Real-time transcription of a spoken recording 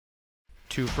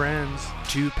Two friends,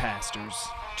 Two pastors,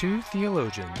 two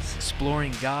theologians,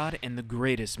 exploring God and the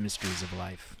greatest mysteries of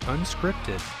life.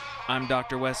 unscripted, I'm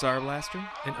Dr. Wes Arblaster,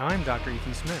 and I'm Dr.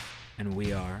 Ethan Smith. and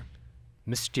we are...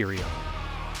 Mysterion.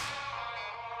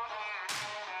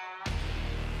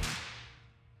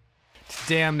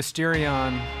 Today on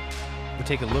Mysterion, we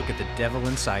take a look at the devil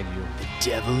inside you. The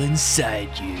devil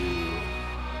inside you.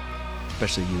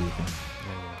 Especially you, Ethan.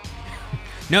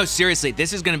 No, seriously,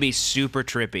 this is going to be super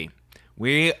trippy.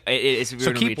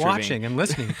 So keep watching and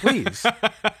listening, please.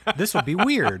 This will be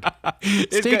weird.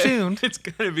 Stay tuned. It's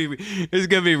gonna be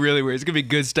really weird. It's gonna be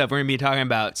good stuff. We're gonna be talking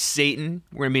about Satan.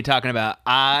 We're gonna be talking about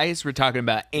eyes. We're talking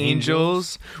about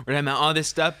angels. We're talking about all this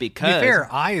stuff because To be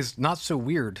fair, eyes not so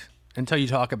weird until you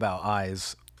talk about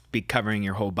eyes. be covering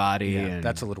your whole body. Yeah, and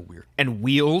that's a little weird. And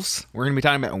wheels. We're gonna be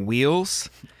talking about wheels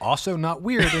Also not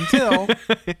weird until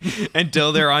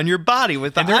until they're on your body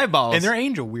with the eyeballs. and they're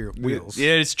angel wheels.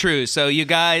 Yeah, it's true. So you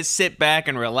guys sit back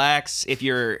and relax. If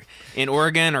you're in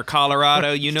Oregon or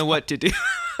Colorado, you know what to do.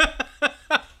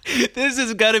 This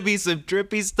is going to be some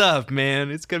trippy stuff, man.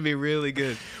 It's going to be really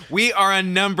good. We are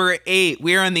on number 8.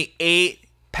 We are on the 8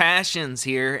 passions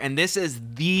here, and this is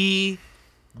the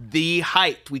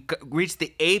height. We reached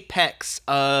the apex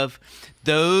of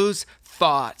those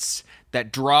thoughts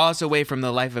that draw us away from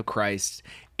the life of Christ,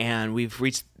 and we're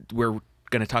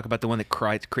going to talk about the one that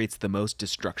creates the most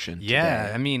destruction. Yeah,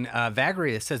 today. I mean,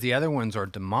 Vagrius says the other ones are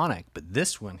demonic, but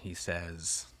this one, he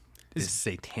says, is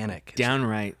satanic. It's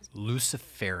Downright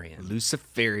Luciferian.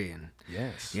 Luciferian.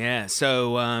 Yes. Yeah,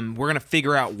 so we're going to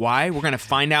figure out why. We're going to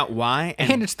find out why.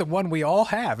 And it's the one we all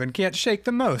have and can't shake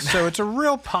the most. So it's a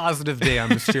real positive day on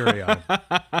Mysterion.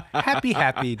 Happy,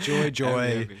 happy, joy,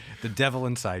 joy. Happy. The devil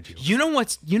inside you. You know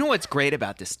what's great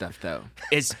about this stuff, though?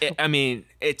 It's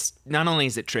not only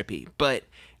is it trippy, but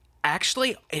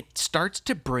actually it starts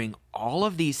to bring all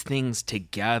of these things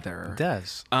together. It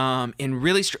does. And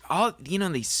really,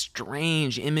 these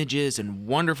strange images and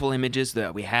wonderful images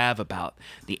that we have about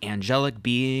the angelic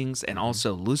beings and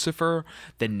also Lucifer,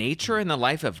 the nature and the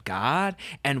life of God,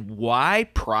 and why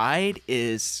pride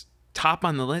is top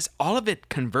on the list. All of it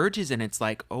converges, and it's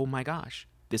like, oh my gosh,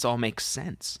 this all makes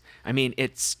sense. I mean,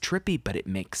 it's trippy, but it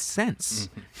makes sense,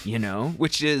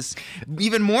 which is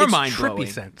even more mind-blowing.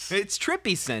 Trippy sense. It's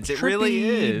trippy sense. It Trippy really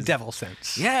is. devil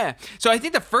sense. Yeah. So I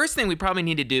think the first thing we probably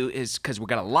need to do is, because we've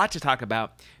got a lot to talk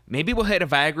about, maybe we'll hit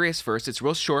Evagrius first. It's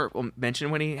real short. We'll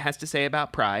mention what he has to say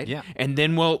about pride. Yeah. And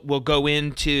then we'll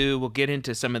get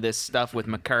into some of this stuff with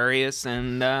Macarius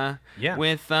and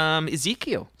with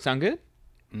Ezekiel. Sound good?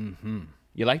 Mm-hmm.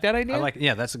 You like that idea?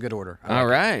 Yeah, that's a good order. All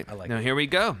right. I like now, it. here we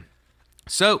go.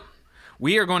 So,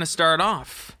 we are going to start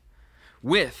off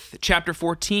with chapter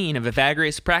 14 of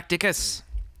Evagrius Practicus.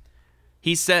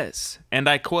 He says, and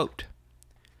I quote,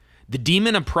 "The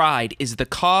demon of pride is the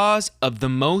cause of the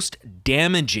most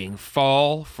damaging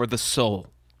fall for the soul.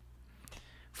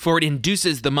 For it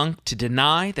induces the monk to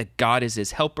deny that God is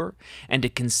his helper and to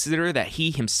consider that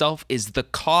he himself is the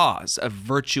cause of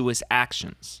virtuous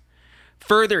actions.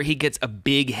 Further, he gets a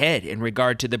big head in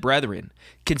regard to the brethren,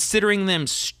 considering them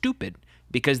stupid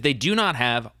because they do not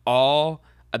all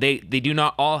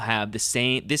have this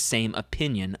same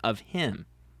opinion of him.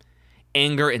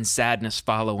 Anger and sadness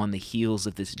follow on the heels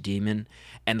of this demon,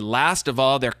 and last of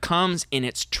all, there comes in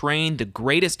its train the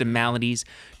greatest of maladies,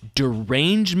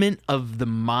 derangement of the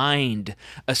mind,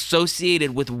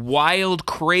 associated with wild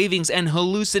cravings and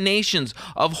hallucinations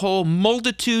of whole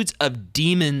multitudes of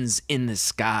demons in the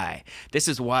sky." This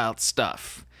is wild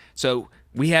stuff. So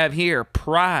we have here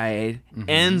pride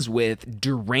ends with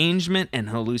derangement and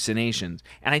hallucinations.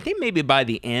 And I think maybe by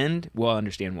the end, we'll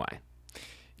understand why.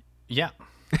 Yeah.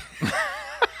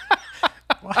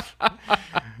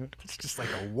 It's just like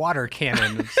a water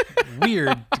cannon. It's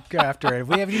weird to go after it.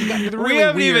 We haven't even gotten to the really We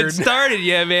haven't weird. even started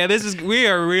yet, man. This is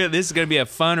going to be a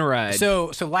fun ride.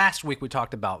 So last week we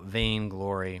talked about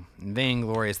vainglory.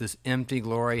 Vainglory is this empty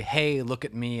glory. Hey, look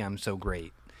at me, I'm so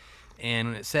great.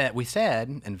 And and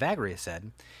Vagrius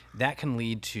said, that can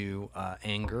lead to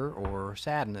anger or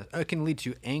sadness. It can lead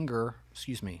to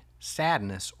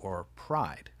sadness or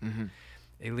pride. Mm-hmm.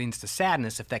 It leads to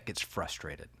sadness if that gets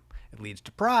frustrated. It leads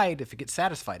to pride if it gets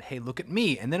satisfied. Hey, look at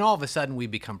me. And then all of a sudden we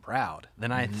become proud.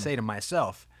 Then I say to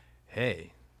myself,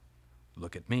 hey,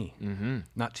 look at me. Mm-hmm.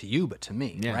 Not to you, but to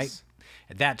me, right?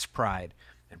 And that's pride.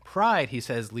 And pride, he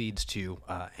says, leads to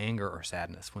anger or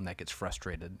sadness when that gets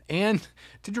frustrated, and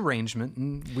to derangement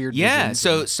and weird visions.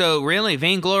 So really,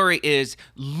 vainglory is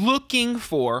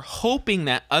hoping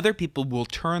that other people will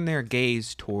turn their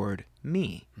gaze toward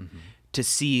me. Mm-hmm. to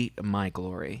see my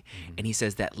glory. And he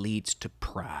says that leads to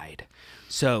pride.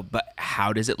 So, but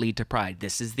how does it lead to pride?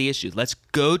 This is the issue. Let's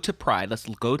go to pride. Let's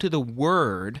go to the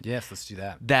word. Yes, let's do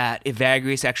that. That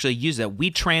Evagrius actually uses. That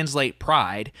we translate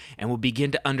pride, and we'll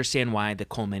begin to understand why the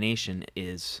culmination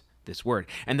is this word.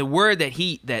 And the word that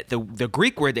the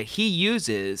Greek word that he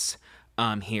uses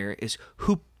here is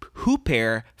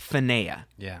huperphaneia.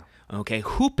 Yeah. Okay,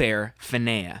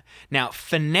 huperphaneia. Now,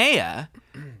 phaneia,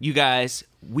 you guys,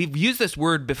 we've used this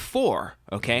word before,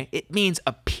 okay? It means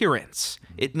appearance.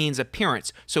 It means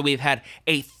appearance. So we've had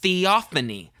a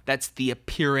theophany. That's the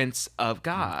appearance of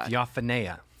God.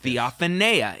 Theophaneia.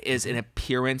 Theophaneia is an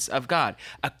appearance of God.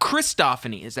 A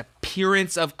Christophany is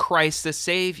appearance of Christ the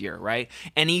Savior, right?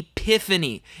 An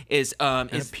epiphany is An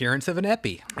appearance of an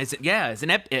epi. is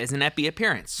an epi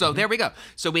appearance. So there we go.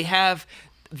 So we have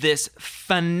this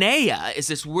phaneia is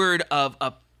this word of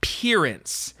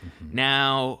appearance.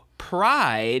 Now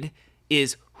pride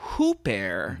is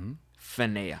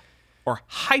huperphaneia or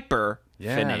hyperphaneia.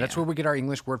 Yeah, that's where we get our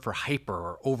English word for hyper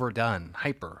or overdone.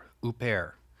 Hyper,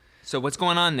 huper. So what's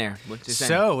going on there? What's he saying?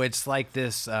 So it's like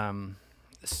this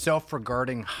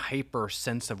self-regarding hyper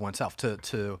sense of oneself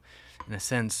to in a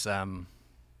sense,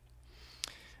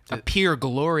 appear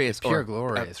glorious, appear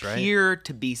glorious, right? Appear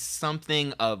to be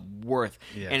something of worth.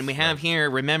 Yes, and we have here,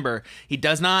 remember, he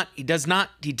denies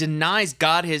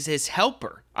God his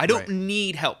helper. I don't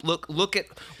need help. Look at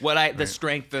what the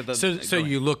strength of the. So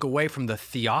you look away from the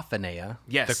theophaneia,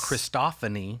 Yes. the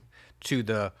Christophany, to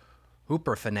the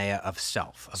huperphaneia of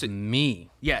self, of me.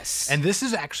 Yes. And this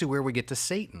is actually where we get to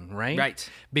Satan, right? Right.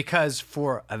 Because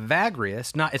for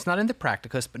Evagrius, it's not in the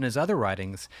Practicus, but in his other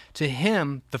writings, to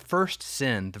him, the first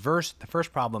sin, the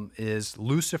first problem is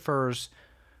Lucifer's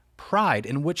pride,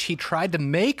 in which he tried to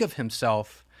make of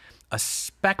himself a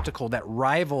spectacle that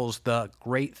rivals the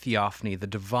great theophany, the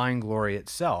divine glory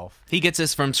itself. He gets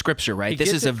this from Scripture, right? He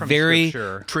This gets is it a from very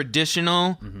Scripture.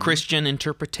 traditional Christian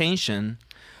interpretation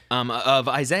of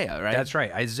Isaiah, right? That's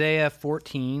right. Isaiah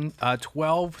 14,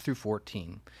 12 through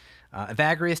 14.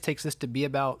 Evagrius takes this to be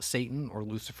about Satan or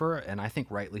Lucifer, and I think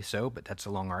rightly so, but that's a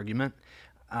long argument.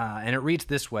 And it reads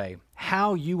this way: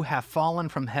 "How you have fallen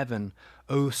from heaven,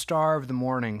 O star of the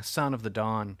morning, son of the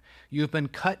dawn! You have been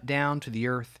cut down to the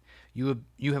earth. You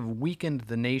have weakened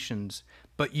the nations.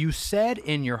 But you said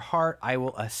in your heart, I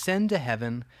will ascend to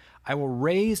heaven. I will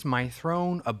raise my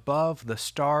throne above the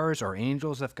stars or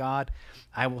angels of God.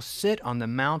 I will sit on the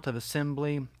mount of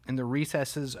assembly in the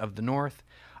recesses of the north.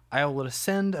 I will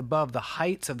ascend above the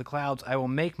heights of the clouds. I will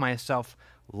make myself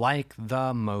like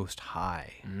the Most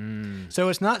High." So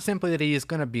it's not simply that he is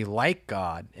going to be like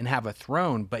God and have a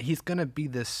throne, but he's going to be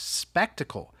this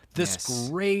spectacle, this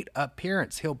great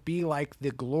appearance. He'll be like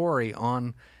the glory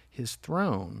on his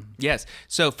throne. Yes.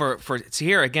 So for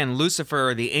here again,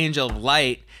 Lucifer, the angel of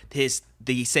light, they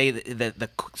say that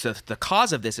the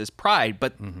cause of this is pride,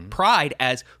 but pride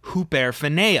as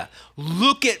huperphaneia.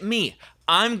 Look at me.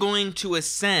 I'm going to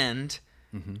ascend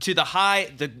to the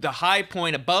high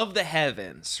point above the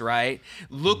heavens, right?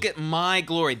 Look at my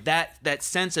glory. That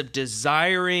sense of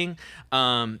desiring,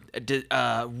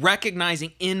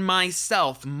 recognizing in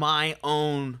myself my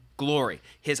own glory.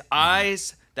 His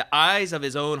eyes, the eyes of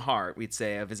his own heart, we'd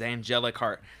say, of his angelic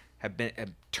heart, have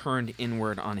turned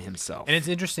inward on himself. And it's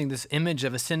interesting, this image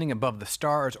of ascending above the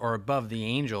stars or above the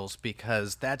angels,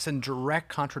 because that's in direct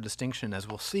contradistinction, as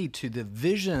we'll see, to the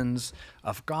visions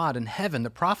of God in heaven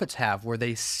the prophets have, where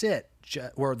they sit,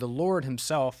 where the Lord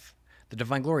himself, the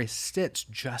divine glory, sits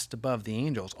just above the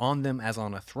angels, on them as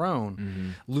on a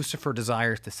throne. Lucifer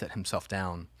desires to sit himself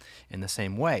down in the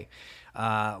same way.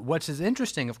 What's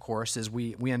interesting, of course, is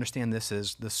we understand this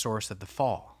as the source of the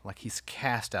fall, like he's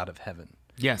cast out of heaven.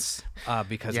 Yes.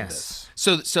 Because of this.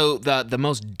 So the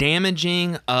most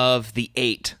damaging of the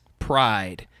 8,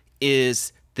 pride,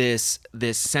 is this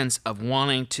sense of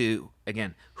wanting to,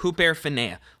 again,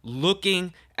 huperphaneia,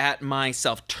 looking at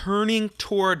myself, turning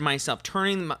toward myself,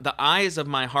 turning the eyes of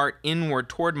my heart inward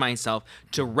toward myself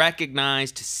to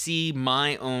recognize, to see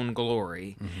my own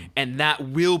glory. And that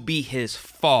will be his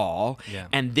fall. Yeah.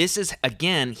 And this is,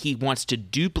 again, he wants to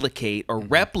duplicate or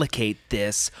replicate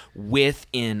this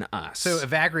within us. So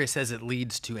Evagrius says it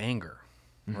leads to anger,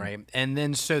 right? And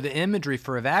then so the imagery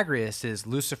for Evagrius is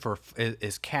Lucifer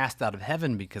is cast out of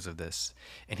heaven because of this,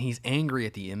 and he's angry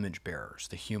at the image bearers,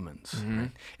 the humans.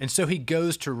 Right? And so he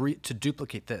goes to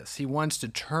duplicate this. He wants to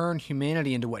turn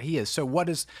humanity into what he is. So what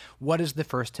is the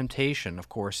first temptation, of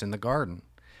course, in the garden?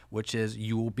 which is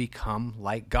you will become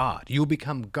like God. You will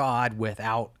become God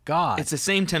without God. It's the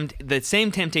same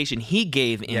temptation he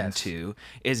gave into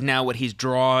is now what he's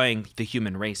drawing the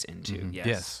human race into.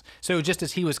 Yes. So just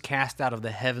as he was cast out of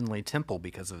the heavenly temple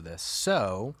because of this,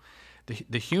 so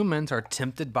the humans are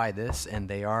tempted by this, and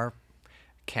they are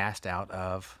cast out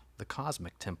of the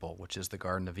cosmic temple, which is the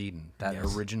Garden of Eden. That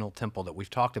original temple that we've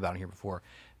talked about here before,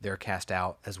 they're cast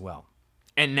out as well.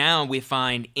 And now we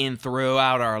find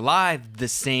throughout our life the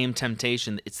same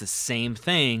temptation. It's the same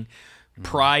thing.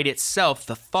 Pride itself,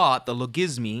 the thought, the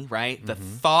logisme, right? The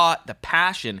thought, the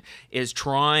passion is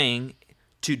trying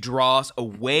to draw us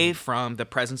away from the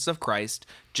presence of Christ,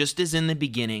 just as in the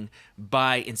beginning,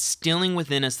 by instilling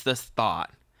within us the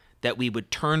thought that we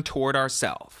would turn toward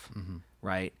ourselves,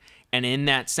 right? And in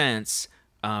that sense,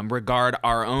 regard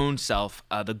our own self,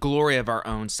 the glory of our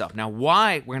own self. Now,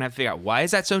 why? We're going to have to figure out why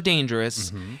is that so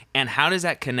dangerous, and how does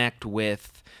that connect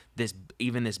with this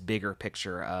bigger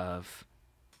picture of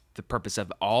the purpose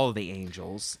of all the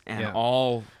angels and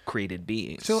all created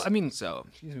beings. So, I mean,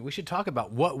 we should talk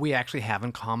about what we actually have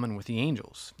in common with the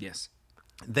angels. Yes.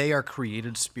 They are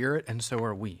created spirit, and so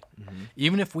are we.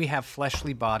 Even if we have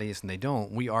fleshly bodies and they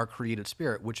don't, we are created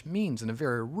spirit, which means, in a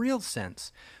very real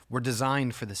sense, we're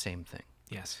designed for the same thing.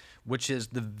 Yes. Which is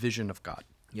the vision of God.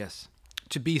 Yes.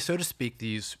 To be, so to speak,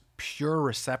 these pure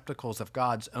receptacles of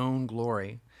God's own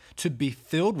glory, to be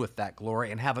filled with that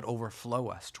glory and have it overflow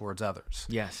us towards others.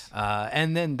 Yes.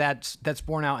 And then that's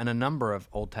borne out in a number of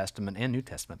Old Testament and New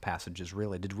Testament passages,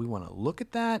 really. Did we want to look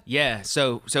at that? Yeah.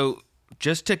 So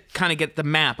just to kind of get the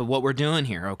map of what we're doing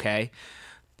here, okay?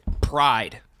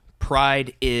 Pride.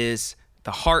 Pride is,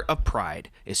 the heart of pride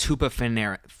is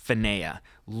hupophenia.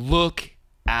 Look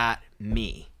at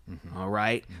me. All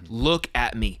right? Look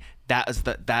at me.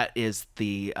 That is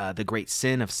the great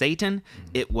sin of Satan.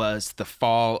 It was the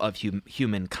fall of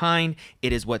humankind.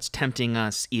 It is what's tempting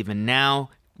us even now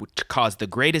to cause the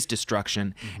greatest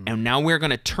destruction. And now we're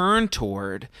going to turn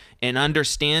toward an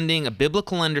understanding, a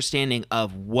biblical understanding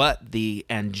of what the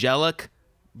angelic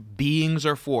beings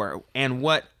are for and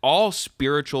what all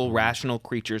spiritual, rational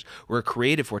creatures were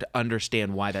created for, to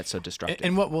understand why that's so destructive.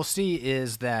 And what we'll see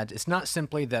is that it's not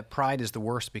simply that pride is the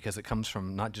worst because it comes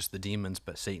from not just the demons,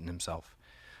 but Satan himself,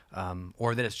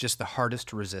 or that it's just the hardest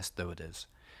to resist, though it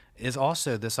is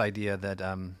also this idea that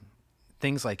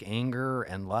things like anger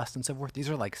and lust and so forth, these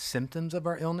are like symptoms of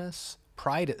our illness.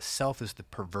 Pride itself is the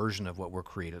perversion of what we're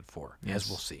created for, as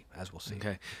we'll see.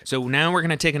 Okay. So now we're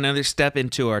going to take another step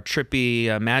into our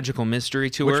trippy magical mystery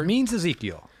tour. Which means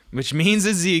Ezekiel.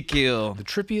 The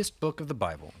trippiest book of the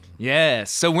Bible.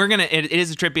 Yes. So we're going to, it is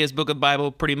the trippiest book of the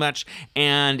Bible, pretty much.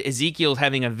 And Ezekiel's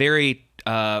having a very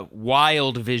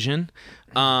wild vision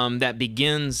that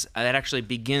actually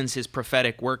begins his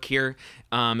prophetic work here.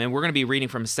 And we're going to be reading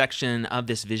from a section of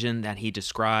this vision that he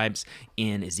describes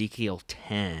in Ezekiel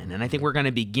 10. And I think we're going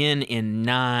to begin in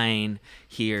 9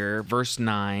 here, verse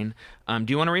 9. Do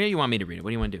you want to read it or you want me to read it?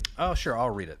 What do you want to do? Oh, sure. I'll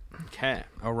read it. Okay.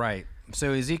 All right.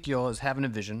 So Ezekiel is having a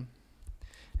vision.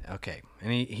 Okay.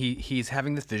 And he's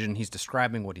having this vision. He's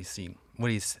describing what he's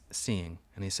seeing.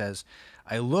 And he says,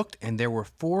 I looked, and there were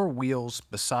 4 wheels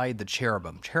beside the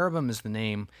cherubim. Cherubim is the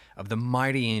name of the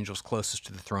mighty angels closest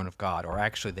to the throne of God, or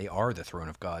actually they are the throne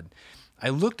of God. I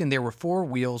looked, and there were 4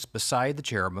 wheels beside the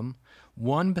cherubim,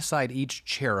 one beside each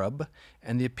cherub,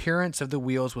 and the appearance of the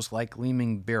wheels was like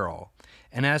gleaming beryl.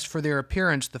 And as for their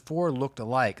appearance, the 4 looked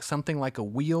alike, something like a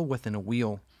wheel within a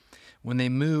wheel. When they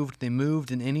moved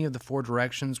in any of the 4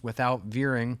 directions without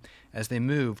veering as they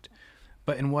moved.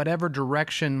 But in whatever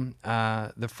direction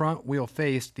the front wheel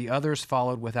faced, the others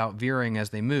followed without veering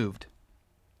as they moved.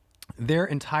 Their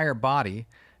entire body,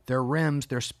 their rims,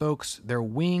 their spokes, their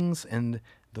wings, and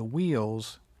the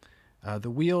wheels of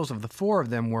the 4 of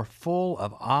them were full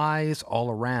of eyes all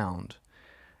around.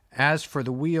 As for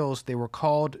the wheels, they were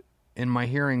called in my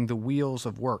hearing the wheels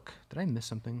of work. Did I miss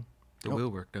something? The wheel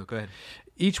work. No, go ahead.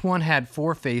 Each one had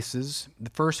 4 faces. The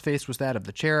first face was that of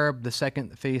the cherub. The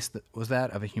second face was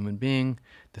that of a human being.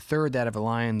 The third, that of a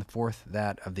lion. The fourth,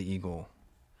 that of the eagle.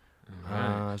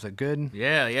 Right. Is that good?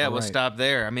 Yeah. We'll stop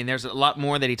there. I mean, there's a lot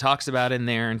more that he talks about in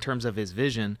there in terms of his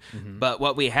vision. But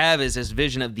what we have is this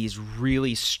vision of these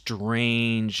really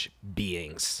strange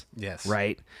beings. Yes.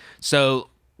 Right? So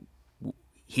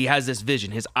he has this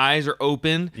vision. His eyes are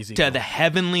open Ezekiel. to the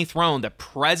heavenly throne, the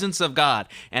presence of God.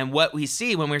 And what we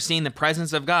see when we're seeing the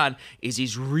presence of God is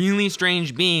these really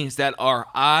strange beings that are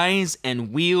eyes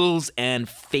and wheels and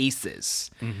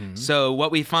faces. So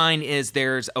what we find is they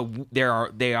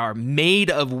are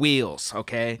made of wheels,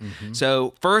 okay?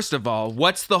 So first of all,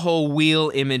 what's the whole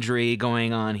wheel imagery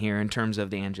going on here in terms of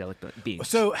the angelic beings?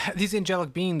 So these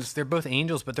angelic beings, they're both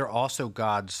angels, but they're also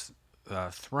God's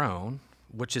throne,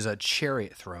 which is a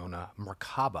chariot throne, a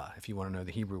merkaba, if you want to know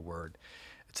the Hebrew word.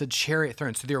 It's a chariot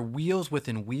throne. So there are wheels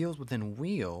within wheels within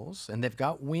wheels, and they've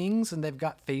got wings, and they've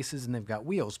got faces, and they've got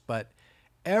wheels. But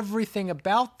everything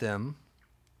about them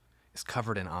is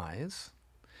covered in eyes.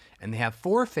 And they have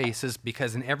 4 faces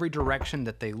because in every direction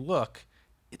that they look,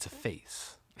 it's a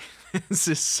face. This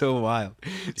is so wild.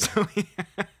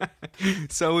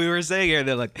 So we were saying here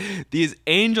that, like, these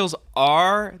angels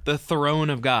are the throne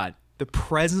of God. The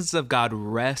presence of God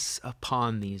rests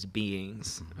upon these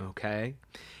beings, okay?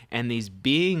 And these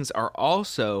beings are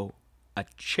also a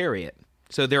chariot.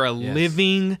 So they're a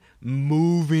living,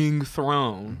 moving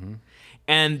throne.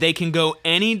 And they can go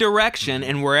any direction,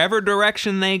 and wherever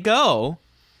direction they go,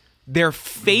 they're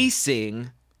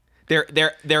facing...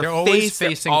 They're always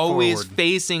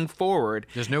facing forward.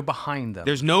 There's no behind them.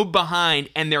 There's no behind,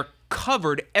 and they're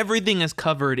covered. Everything is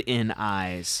covered in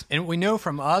eyes. And we know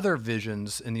from other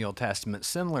visions in the Old Testament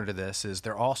similar to this is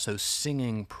they're also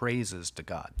singing praises to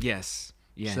God. Yes.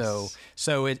 Yes.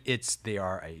 So they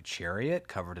are a chariot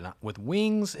covered with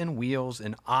wings and wheels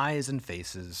and eyes and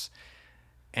faces,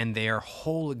 and their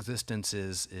whole existence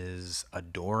is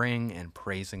adoring and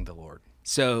praising the Lord.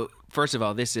 So first of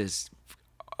all, this is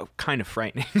kind of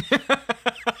frightening.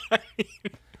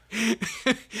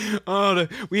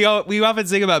 We often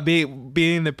think about being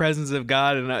in the presence of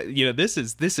God, and this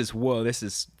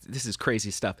is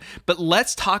crazy stuff. But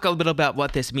let's talk a little about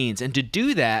what this means. And to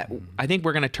do that, I think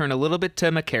we're going to turn a little bit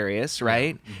to Macarius,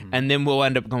 right? And then we'll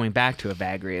end up going back to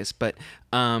Evagrius. But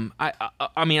I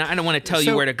don't want to tell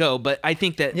you where to go, but I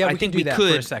think that we could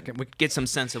for a second. get some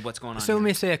sense of what's going on. So let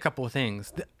me say a couple of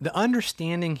things. The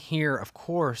understanding here, of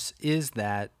course, is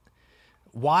that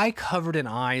why covered in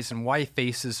eyes and why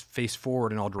faces face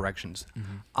forward in all directions?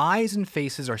 Eyes and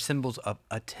faces are symbols of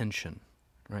attention,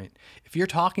 right? If you're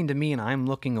talking to me and I'm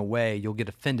looking away, you'll get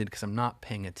offended because I'm not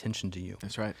paying attention to you.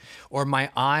 That's right. Or my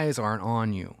eyes aren't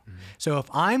on you. So if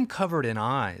I'm covered in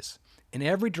eyes, in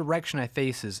every direction I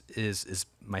face is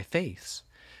my face,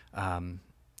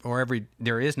 or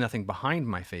there is nothing behind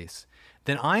my face,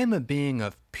 then I am a being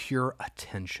of pure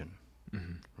attention,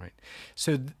 right?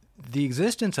 So the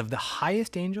existence of the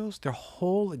highest angels, their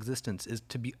whole existence is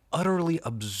to be utterly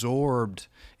absorbed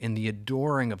in the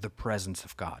adoring of the presence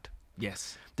of God.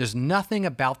 Yes. There's nothing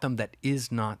about them that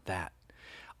is not that.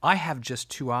 I have just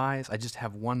 2 eyes. I just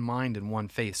have one mind and one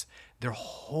face. Their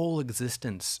whole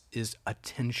existence is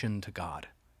attention to God.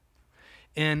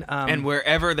 And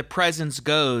wherever the presence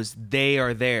goes, they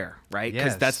are there, right?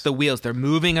 Because Yes. that's the wheels. They're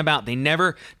moving about. They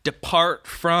never depart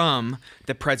from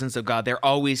the presence of God. They're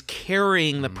always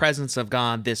carrying the presence of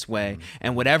God this way.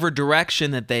 And whatever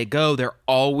direction that they go, they're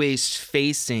always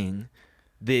facing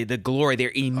the glory.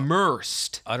 They're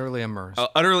immersed. utterly immersed.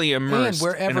 Utterly immersed.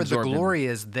 And wherever the absorbed in. glory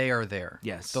is, they are there.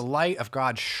 Yes. The light of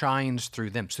God shines through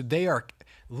them. So they are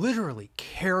literally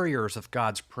carriers of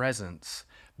God's presence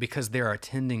because they're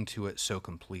attending to it so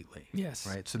completely. Yes.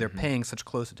 Right? So they're paying such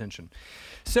close attention.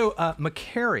 So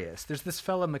Macarius, there's this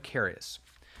fellow Macarius.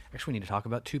 Actually, we need to talk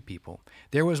about 2 people.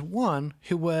 There was one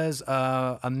who was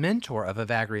a mentor of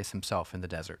Evagrius himself in the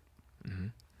desert.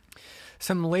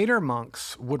 Some later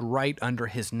monks would write under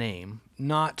his name,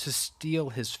 not to steal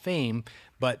his fame,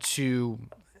 but to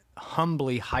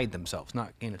humbly hide themselves,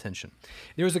 not gain attention.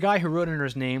 There was a guy who wrote under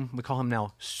his name, we call him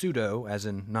now Pseudo, as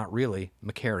in not really,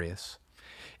 Macarius.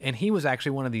 And he was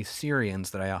actually one of these Syrians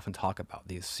that I often talk about,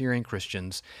 these Syrian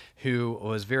Christians who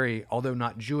was very, although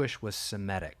not Jewish, was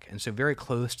Semitic, and so very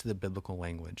close to the biblical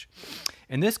language.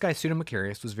 And this guy,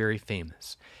 Pseudo-Macarius, was very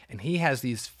famous. And he has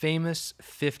these famous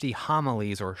 50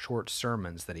 homilies or short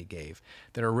sermons that he gave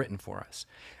that are written for us.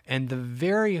 And the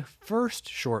very first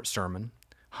short sermon,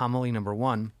 homily number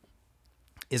 1,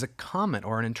 is a comment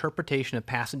or an interpretation of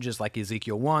passages like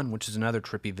Ezekiel 1, which is another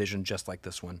trippy vision just like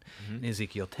this one, in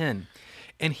Ezekiel 10.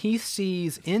 And he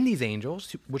sees in these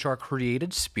angels, which are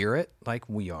created spirit like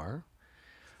we are,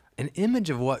 an image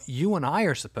of what you and I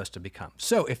are supposed to become.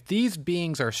 So if these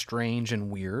beings are strange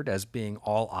and weird as being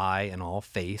all eye and all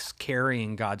face,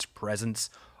 carrying God's presence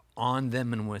on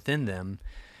them and within them,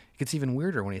 it gets even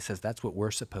weirder when he says that's what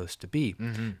we're supposed to be.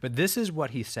 But this is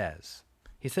what he says.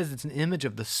 He says it's an image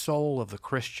of the soul of the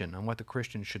Christian and what the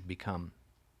Christian should become.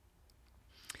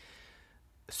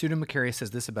 Pseudo-Macarius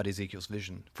says this about Ezekiel's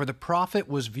vision. For the prophet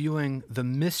was viewing the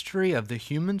mystery of the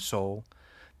human soul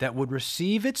that would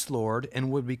receive its Lord and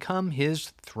would become his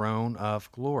throne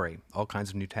of glory. All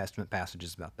kinds of New Testament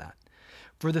passages about that.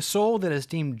 For the soul that is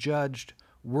deemed judged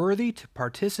worthy to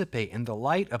participate in the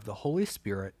light of the Holy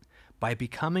Spirit by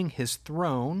becoming his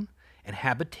throne and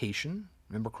habitation,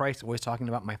 remember Christ always talking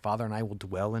about my Father and I will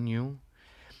dwell in you,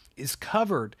 is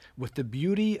covered with the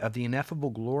beauty of the ineffable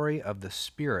glory of the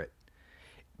Spirit,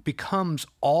 becomes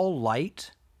all light,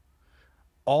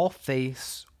 all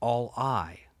face, all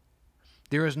eye.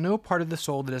 There is no part of the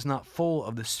soul that is not full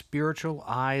of the spiritual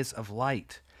eyes of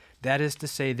light. That is to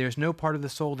say, there is no part of the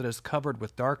soul that is covered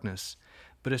with darkness,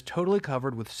 but is totally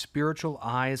covered with spiritual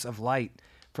eyes of light.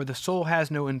 For the soul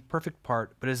has no imperfect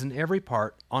part, but is in every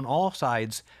part, on all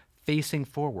sides, facing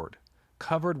forward,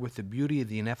 covered with the beauty of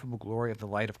the ineffable glory of the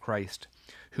light of Christ,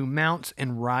 who mounts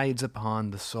and rides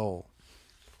upon the soul.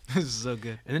 This is so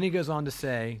good. And then he goes on to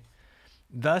say,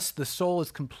 thus the soul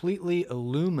is completely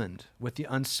illumined with the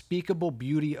unspeakable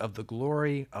beauty of the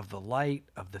glory of the light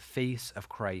of the face of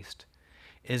Christ,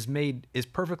 is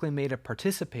perfectly made a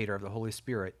participator of the Holy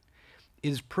Spirit,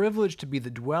 is privileged to be the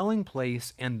dwelling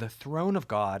place and the throne of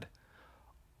God,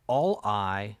 all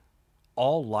eye,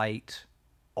 all light,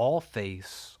 all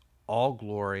face, all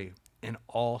glory, and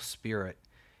all spirit,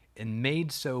 and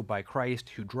made so by Christ,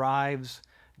 who drives,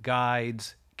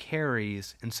 guides,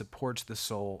 carries, and supports the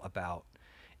soul about,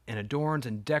 and adorns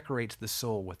and decorates the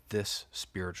soul with this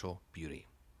spiritual beauty.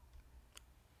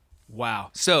 Wow.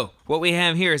 So what we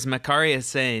have here is Macarius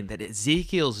saying that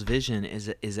Ezekiel's vision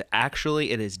is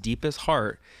actually at its deepest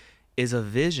heart is a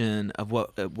vision of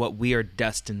what we are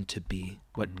destined to be,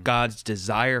 what God's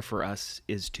desire for us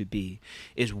is to be,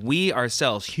 is we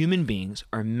ourselves, human beings,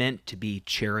 are meant to be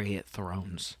chariot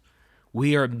thrones.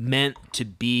 We are meant to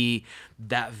be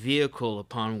that vehicle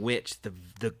upon which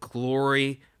the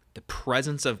glory, the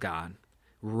presence of God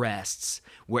rests.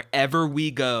 Wherever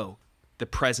we go, the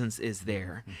presence is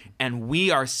there. And we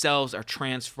ourselves are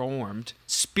transformed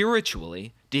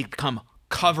spiritually to become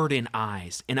covered in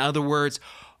eyes. In other words,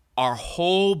 our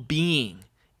whole being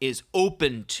is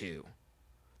open to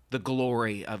the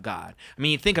glory of God. I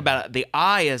mean, think about it. The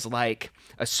eye is like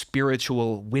a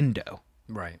spiritual window.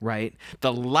 Right?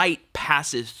 The light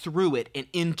passes through it and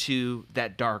into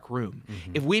that dark room.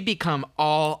 If we become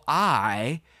all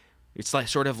eye, it's like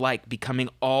sort of like becoming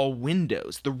all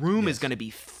windows. The room is going to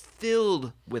be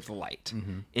filled with light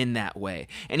in that way.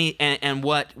 And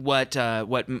what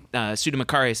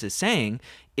Pseudo-Macarius is saying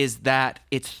is that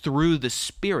it's through the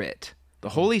Spirit, the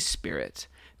Holy Spirit,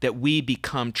 that we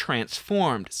become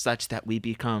transformed such that we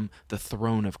become the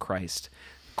throne of Christ.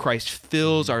 Christ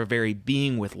fills our very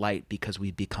being with light because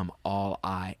we become all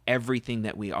eye. Everything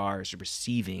that we are is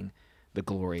receiving the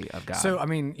glory of God. So, I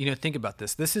mean, think about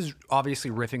this. This is obviously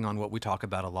riffing on what we talk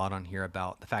about a lot on here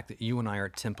about the fact that you and I are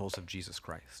temples of Jesus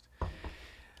Christ.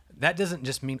 That doesn't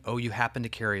just mean, oh, you happen to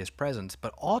carry his presence,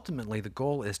 but ultimately the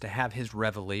goal is to have his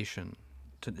revelation,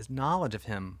 to his knowledge of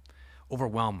him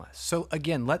overwhelm us. So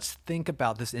again, let's think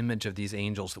about this image of these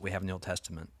angels that we have in the Old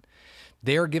Testament.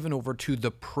 They are given over to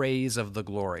the praise of the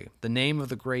glory. The name of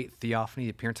the great theophany, the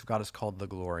appearance of God, is called the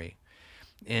glory.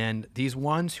 And these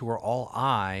ones who are all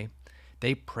eye,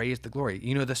 they praise the glory.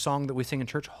 You know the song that we sing in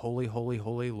church, Holy, Holy,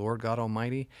 Holy, Lord God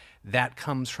Almighty? That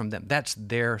comes from them. That's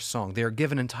their song. They are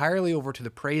given entirely over to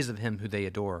the praise of him who they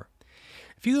adore.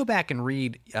 If you go back and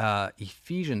read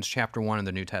Ephesians chapter 1 in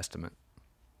the New Testament,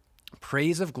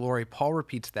 praise of glory, Paul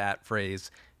repeats that phrase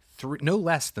no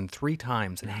less than 3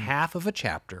 times in half of a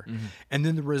chapter. And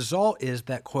then the result is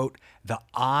that, quote, the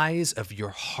eyes of your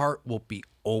heart will be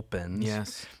opened.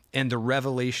 Yes. And the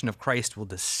revelation of Christ will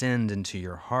descend into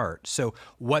your heart. So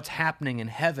what's happening in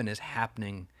heaven is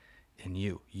happening in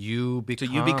you. You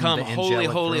become holy, holy,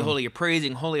 throne. holy. You're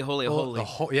praising holy, holy,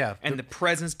 holy. And the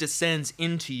presence descends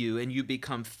into you, and you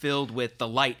become filled with the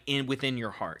light within your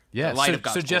heart. Yeah. The light of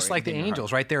God's so just glory like the within your angels,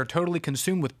 heart. right? They're totally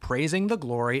consumed with praising the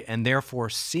glory and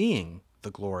therefore seeing the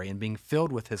glory and being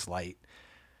filled with his light.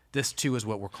 This too is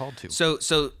what we're called to.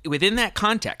 So within that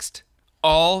context,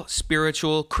 all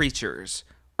spiritual creatures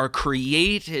are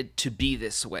created to be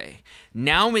this way.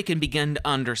 Now we can begin to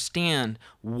understand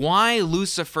why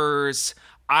Lucifer's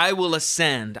I will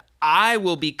ascend, I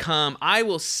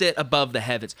will sit above the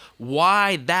heavens,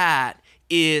 why that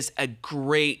is a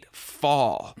great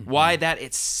fall, why that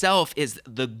itself is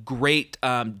the great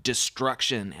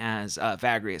destruction, as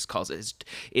Evagrius calls it.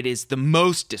 It is the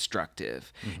most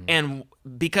destructive. And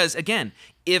because, again,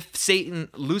 if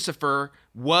Lucifer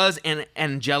was an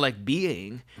angelic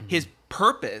being, his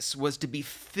purpose was to be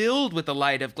filled with the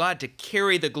light of God, to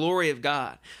carry the glory of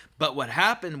God. But what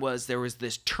happened was there was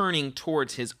this turning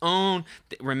towards his own,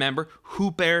 remember,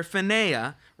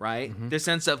 huperphaneia, right? The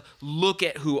sense of, look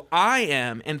at who I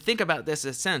am. And think about this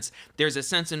as a sense. There's a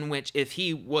sense in which if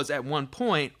he was at one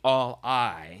point all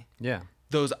I,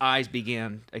 those eyes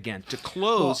began, again, to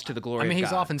close to the glory of God.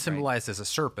 He's often symbolized as a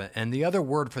serpent. And the other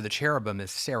word for the cherubim is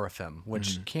seraphim,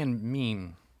 which can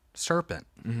mean serpent,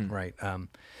 right?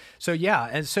 So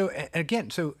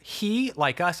he,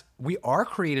 like us, we are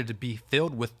created to be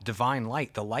filled with divine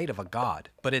light, the light of a God,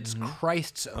 but it's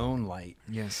Christ's own light.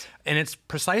 Yes. And it's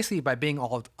precisely by being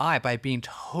all I, by being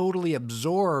totally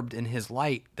absorbed in his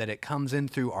light, that it comes in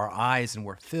through our eyes and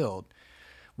we're filled.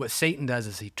 What Satan does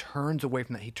is he turns away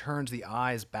from that. He turns the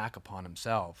eyes back upon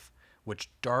himself, which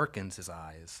darkens his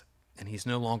eyes. And he's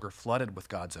no longer flooded with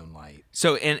God's own light.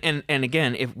 So, and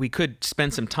again, if we could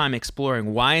spend some time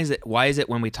exploring, why is it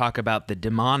when we talk about the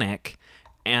demonic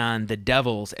and the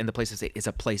devils and the places, it's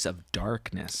a place of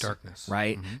darkness.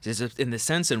 Right? There's in the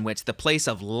sense in which the place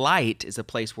of light is a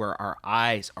place where our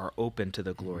eyes are open to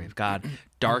the glory of God.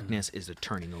 Darkness is a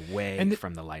turning away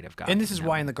from the light of God. And this is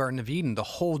why in the Garden of Eden, the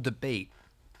whole debate,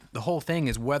 the whole thing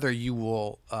is whether you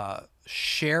will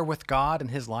share with God in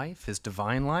his life, his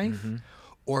divine life,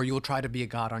 or you'll try to be a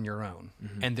god on your own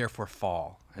and therefore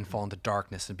fall into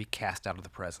darkness and be cast out of the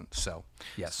presence. So,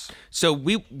 yes. So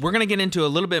we're going to get into a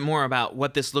little bit more about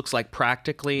what this looks like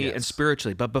practically and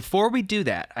spiritually. But before we do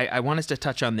that, I want us to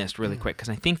touch on this really quick, because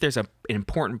I think there's an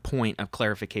important point of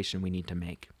clarification we need to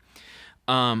make.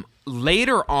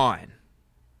 Later on,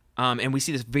 and we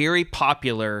see this very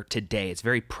popular today, it's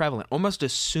very prevalent, almost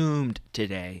assumed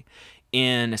today,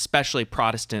 in especially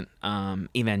Protestant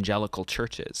evangelical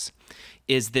churches,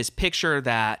 is this picture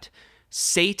that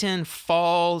Satan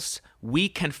falls, we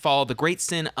can fall. The great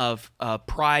sin of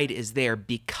pride is there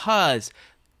because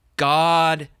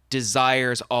God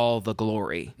desires all the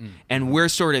glory. And we're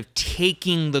sort of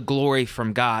taking the glory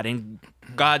from God, and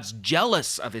God's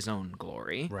jealous of his own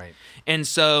glory. Right. And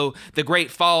so the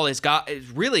great fall is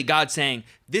really God saying,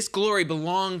 this glory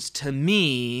belongs to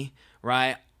me,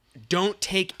 right? Don't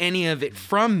take any of it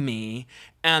from me.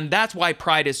 And that's why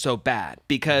pride is so bad,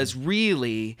 because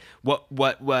really what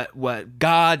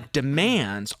God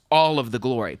demands all of the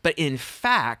glory. But in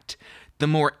fact, the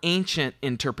more ancient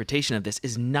interpretation of this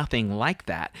is nothing like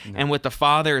that. No. And what the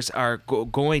fathers are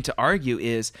going to argue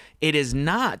is it is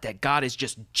not that God is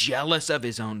just jealous of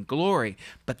his own glory,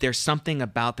 but there's something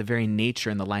about the very nature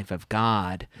and the life of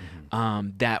God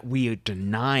that we are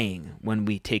denying when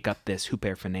we take up this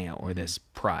huperphaneia or this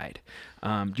pride.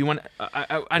 Do you want?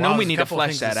 I know we need to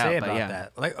flesh that out. But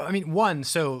yeah,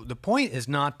 so the point is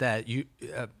not that you.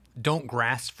 Don't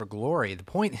grasp for glory. The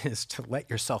point is to let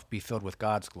yourself be filled with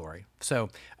God's glory. So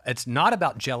it's not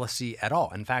about jealousy at all.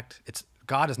 In fact,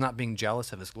 God is not being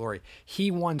jealous of his glory.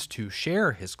 He wants to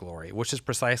share his glory, which is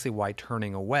precisely why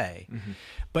turning away.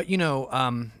 But,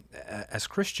 as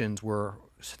Christians, throw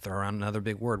around another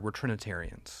big word, we're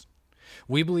Trinitarians.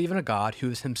 We believe in a God who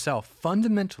is himself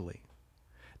fundamentally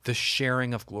the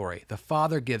sharing of glory. The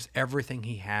Father gives everything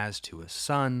he has to his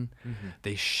Son.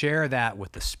 They share that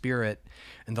with the Spirit,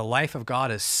 and the life of God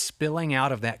is spilling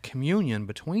out of that communion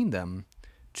between them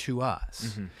to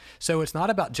us. So it's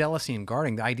not about jealousy and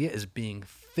guarding. The idea is being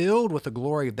filled with a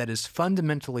glory that is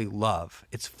fundamentally love.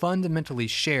 It's fundamentally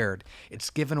shared. It's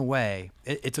given away.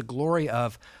 It's a glory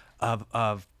of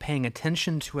paying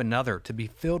attention to another, to be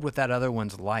filled with that other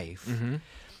one's life.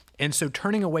 And so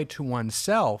turning away to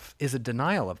oneself is a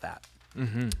denial of that.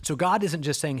 So God isn't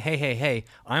just saying, hey,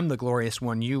 I'm the glorious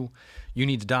one. You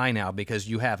need to die now because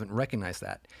you haven't recognized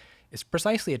that. It's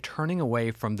precisely a turning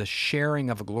away from the sharing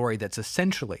of a glory that's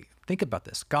essentially, think about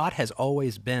this, God has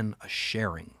always been a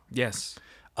sharing. Yes.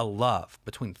 A love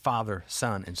between Father,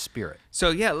 Son, and Spirit. So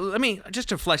yeah, let me, just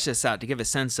to flesh this out, to give a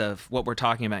sense of what we're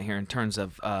talking about here in terms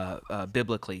of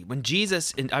biblically. When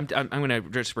Jesus, and I'm going to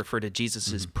just refer to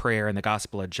Jesus's prayer in the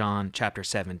Gospel of John, chapter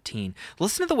 17.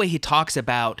 Listen to the way he talks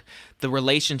about the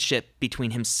relationship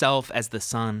between himself as the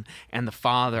Son and the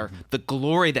Father, the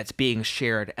glory that's being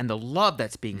shared and the love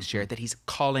that's being shared that he's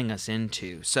calling us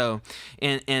into. So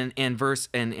in verse,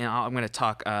 and I'm going to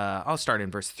talk, I'll start in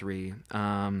verse 3.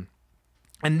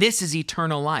 And this is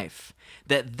eternal life,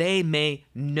 that they may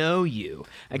know you.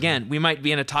 Again, we might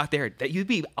be in a talk there, that you'd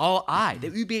be all eye,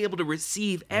 that you'd be able to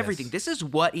receive everything. Yes. This is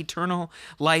what eternal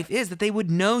life is, that they would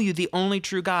know you, the only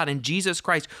true God, and Jesus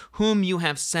Christ, whom you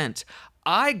have sent.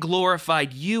 I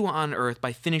glorified you on earth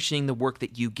by finishing the work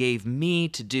that you gave me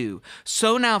to do.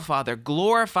 So now, Father,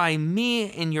 glorify me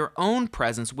in your own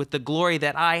presence with the glory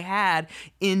that I had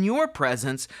in your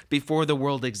presence before the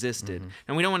world existed.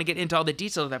 And we don't want to get into all the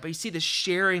details of that, but you see the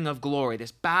sharing of glory,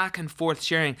 this back and forth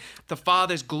sharing. The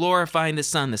Father's glorifying the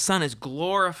Son is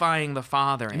glorifying the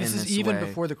Father in this way. This is even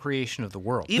before the creation of the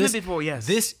world. Before, yes.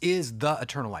 This is the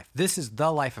eternal life. This is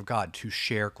the life of God, to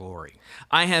share glory.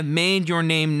 I have made your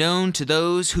name known to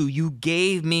those who you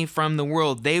gave me from the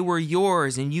world. They were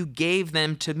yours, and you gave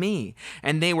them to me,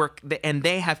 and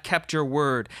they have kept your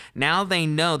word. Now they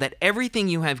know that everything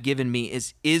you have given me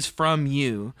is from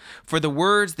you. For the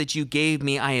words that you gave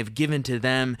me I have given to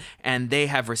them, and they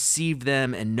have received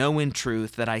them, and know in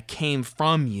truth that I came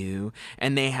from you,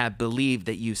 and they have believed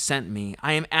that you sent me.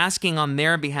 I am asking on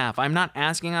their behalf. I'm not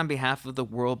asking on behalf of the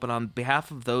world, but on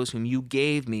behalf of those whom you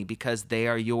gave me, because they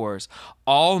are yours.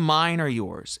 All mine are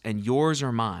yours, and yours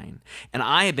are mine, and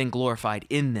I have been glorified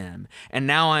in them. And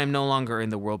now I am no longer in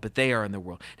the world, but they are in the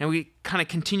world. And we kind of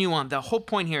continue on. The whole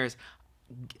point here is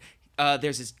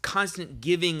there's this constant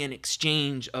giving and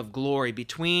exchange of glory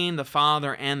between the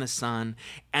Father and the Son,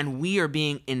 and we are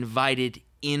being invited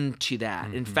into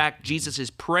that. In fact, Jesus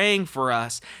is praying for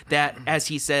us that, as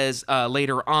he says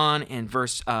later on in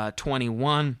verse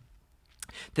 21,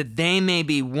 that they may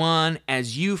be one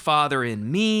as you, Father, in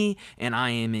me, and I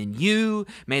am in you.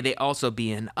 May they also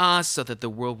be in us, so that the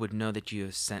world would know that you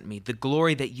have sent me. The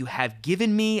glory that you have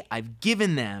given me, I've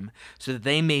given them, so that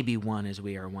they may be one as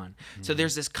we are one. So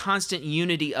there's this constant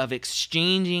unity of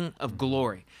exchanging of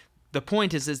glory. The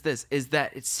point is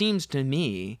that it seems to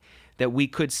me that we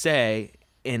could say,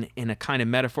 in a kind of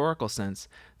metaphorical sense,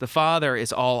 the Father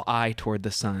is all eye toward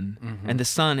the Son, and the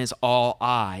Son is all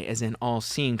eye, as in all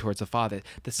seeing towards the Father.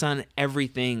 The Son,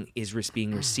 everything is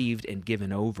being received and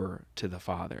given over to the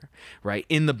Father, right?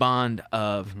 In the bond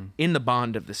of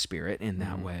the Spirit, in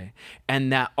that way,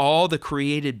 and that all the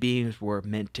created beings were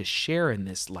meant to share in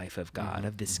this life of God,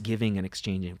 of this giving and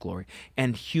exchanging of glory,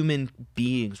 and human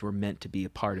beings were meant to be a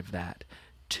part of that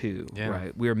too,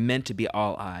 right? We are meant to be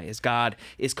all eye, as God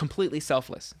is completely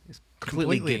selfless, is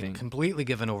completely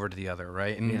given over to the other,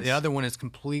 right? And the other one is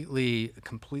completely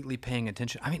paying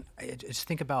attention. I mean, just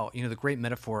think about the great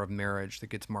metaphor of marriage that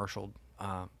gets marshaled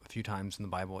a few times in the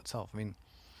Bible itself. I mean,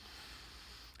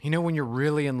 when you're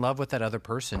really in love with that other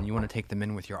person, you want to take them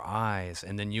in with your eyes,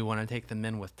 and then you want to take them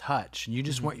in with touch. You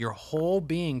just want your whole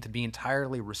being to be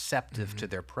entirely receptive to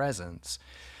their presence.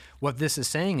 What this is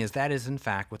saying is that is, in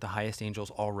fact, what the highest angels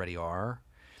already are,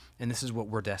 and this is what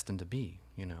we're destined to be.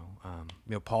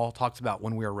 Paul talks about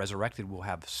when we are resurrected, we'll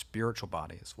have spiritual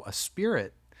bodies. Well, a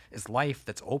spirit is life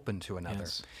that's open to another.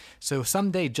 Yes. So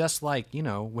someday, just like,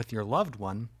 with your loved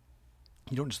one,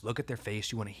 you don't just look at their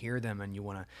face, you want to hear them, and you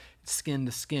want to skin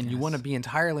to skin. Yes. You want to be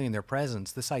entirely in their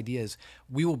presence. This idea is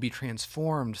we will be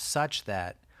transformed such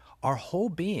that our whole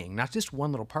being, not just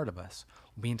one little part of us,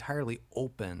 will be entirely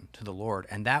open to the Lord,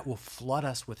 and that will flood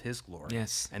us with his glory.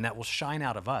 Yes. And that will shine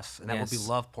out of us, and that will be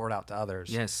love poured out to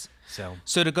others. Yes. So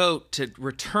to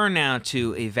return now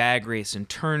to Evagrius and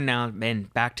turn now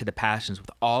back to the Passions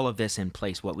with all of this in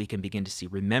place, what we can begin to see.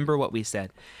 Remember what we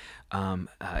said. It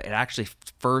actually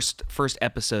first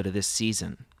episode of this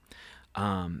season,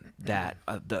 that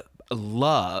the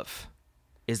love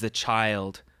is the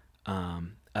child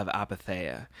of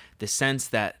apatheia, the sense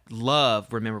that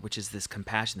love, remember, which is this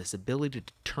compassion, this ability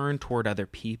to turn toward other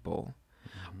people.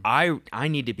 I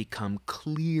need to become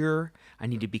clear. I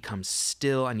need to become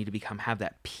still. I need to have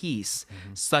that peace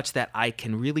such that I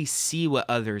can really see what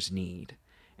others need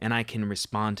and I can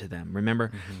respond to them.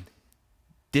 Remember,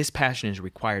 this passion is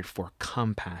required for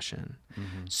compassion.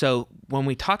 So when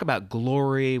we talk about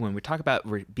glory, when we talk about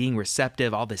being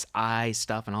receptive, all this I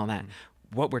stuff and all that,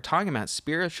 what we're talking about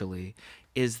spiritually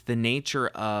is the nature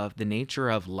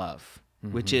of love,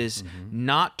 which is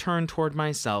not turned toward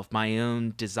myself, my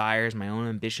own desires, my own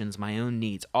ambitions, my own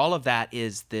needs. All of that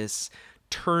is this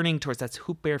turning towards, that's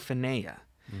huperphaneia,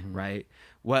 right?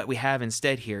 What we have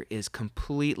instead here is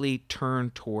completely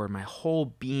turned toward, my whole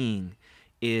being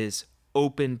is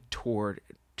open toward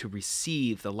to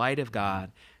receive the light of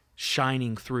God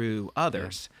shining through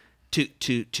others.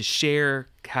 To share,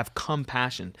 have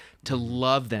compassion, to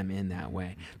love them in that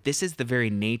way. This is the very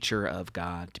nature of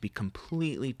God, to be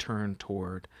completely turned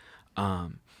toward,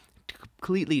 the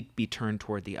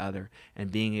other,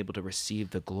 and being able to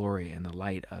receive the glory and the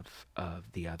light of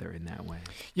the other in that way.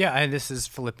 Yeah, and this is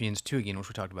Philippians 2 again, which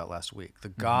we talked about last week. The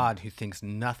God who thinks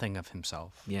nothing of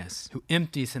himself. Yes. Who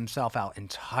empties himself out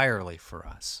entirely for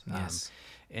us. Yes.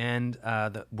 And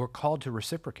we're called to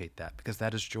reciprocate that, because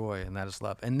that is joy and that is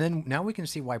love. And then now we can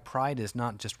see why pride is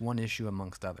not just one issue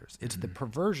amongst others. It's the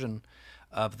perversion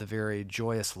of the very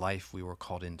joyous life we were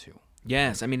called into.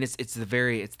 Yes, I mean it's the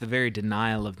very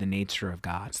denial of the nature of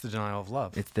God. It's the denial of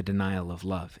love. It's the denial of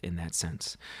love in that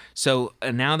sense. So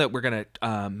now that we're gonna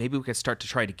maybe we could start to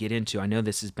try to get into. I know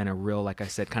this has been a real, like I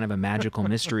said, kind of a magical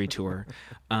mystery tour.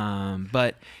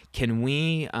 But can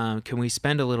we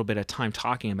spend a little bit of time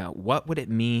talking about what would it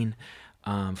mean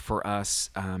for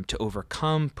us to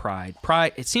overcome pride?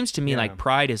 Pride. It seems to me like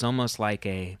pride is almost like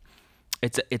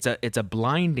it's a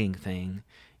blinding thing,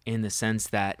 in the sense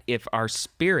that if our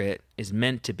spirit is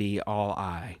meant to be all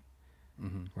eye,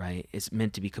 right? It's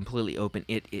meant to be completely open.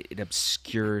 It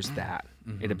obscures that.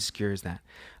 It obscures that.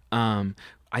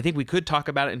 I think we could talk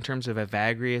about it in terms of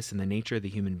Evagrius and the nature of the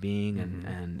human being,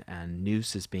 and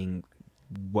nous as being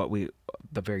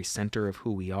the very center of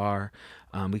who we are.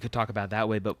 We could talk about it that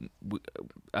way, but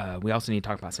we also need to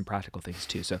talk about some practical things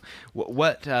too. So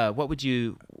what would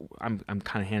you? I'm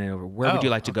kind of handing it over. Where would you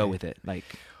like to go with it? Like.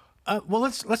 Well,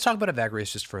 let's talk about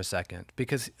Evagrius just for a second,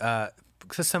 because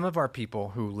some of our people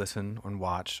who listen and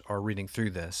watch are reading through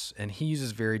this, and he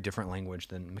uses very different language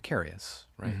than Macarius,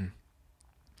 right?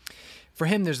 For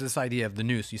him, there's this idea of the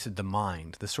nous, you said the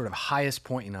mind, the sort of highest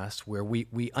point in us where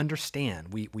we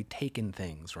understand, we take in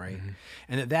things, right?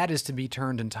 And that is to be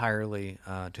turned entirely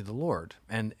to the Lord,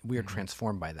 and we are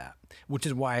transformed by that, which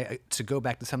is why, to go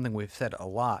back to something we've said a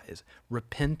lot, is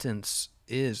repentance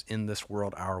is in this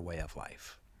world our way of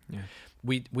life. Yeah.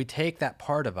 We take that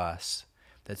part of us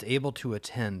that's able to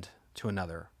attend to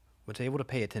another, that's able to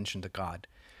pay attention to God,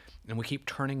 and we keep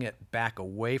turning it back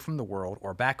away from the world,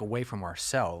 or back away from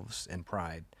ourselves in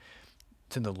pride,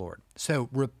 to the Lord. So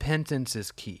repentance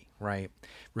is key, right?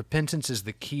 Repentance is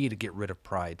the key to get rid of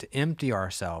pride, to empty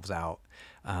ourselves out,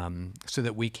 so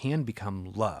that we can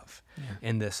become love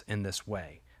in this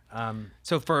way.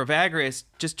 So for Evagrius,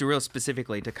 just to real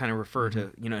specifically to kind of refer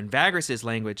to, in Evagrius's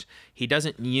language, he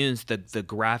doesn't use the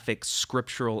graphic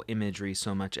scriptural imagery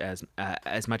so much as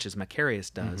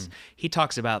Macarius does. He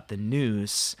talks about the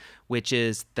nous, which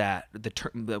is the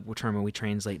term we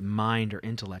translate mind or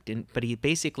intellect. But he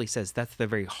basically says that's the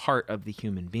very heart of the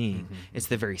human being. It's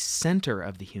the very center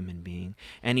of the human being.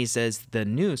 And he says the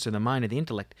nous, or the mind or the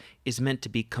intellect, is meant to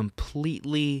be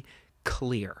completely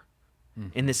clear.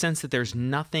 In the sense that there's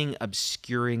nothing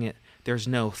obscuring it. There's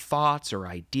no thoughts or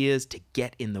ideas to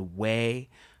get in the way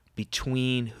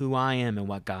between who I am and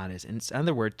what God is. In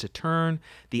other words, to turn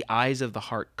the eyes of the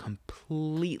heart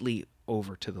completely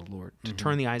over to the Lord, to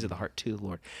turn the eyes of the heart to the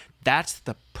Lord. That's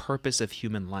the purpose of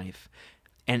human life.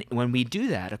 And when we do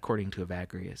that, according to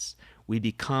Evagrius, we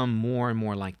become more and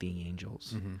more like the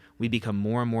angels. We become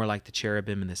more and more like the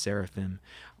cherubim and the seraphim.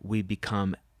 We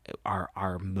become...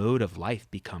 Our mode of life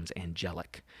becomes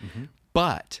angelic.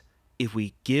 But if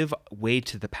we give way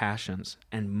to the passions,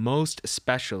 and most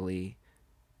especially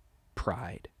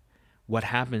pride, what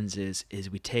happens is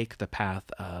we take the path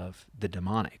of the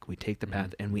demonic. We take the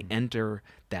path and we enter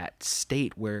that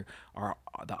state where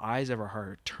the eyes of our heart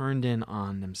are turned in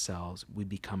on themselves. We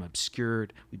become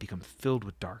obscured. We become filled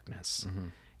with darkness.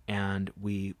 And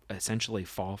we essentially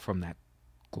fall from that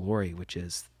glory, which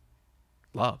is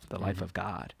love, the life of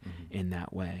God, in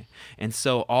that way. And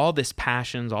so all this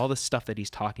passions, all this stuff that he's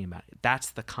talking about,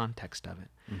 that's the context of it.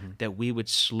 That we would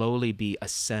slowly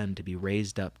ascend to be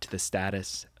raised up to the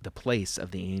status, the place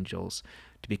of the angels,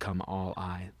 to become all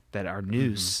eye. That our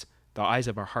nous, the eyes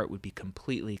of our heart, would be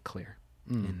completely clear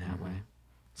in that way.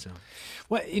 So,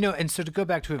 well, and so to go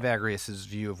back to Evagrius's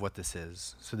view of what this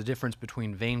is, so the difference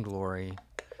between vainglory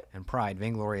and pride.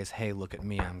 Vainglory is, hey, look at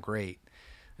me, I'm great.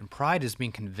 And pride is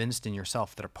being convinced in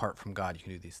yourself that apart from God you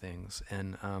can do these things.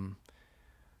 And how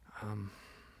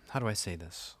do I say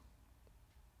this?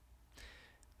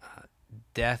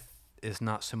 Death is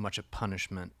not so much a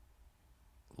punishment.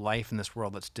 Life in this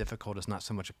world that's difficult is not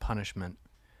so much a punishment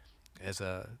as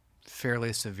a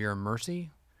fairly severe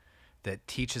mercy that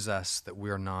teaches us that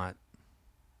we are not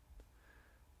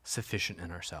sufficient in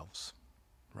ourselves,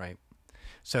 right?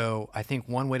 So I think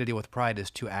one way to deal with pride is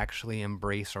to actually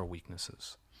embrace our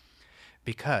weaknesses.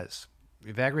 Because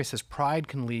Evagrius says pride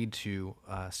can lead to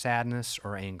sadness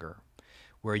or anger,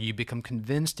 where you become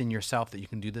convinced in yourself that you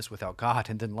can do this without God,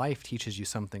 and then life teaches you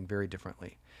something very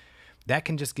differently. That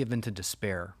can just give into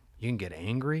despair. You can get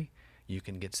angry, you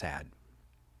can get sad.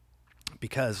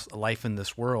 Because life in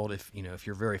this world, if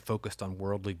you're very focused on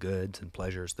worldly goods and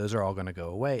pleasures, those are all going to go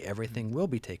away. Everything will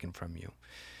be taken from you.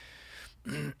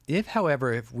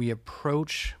 However, if we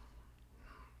approach,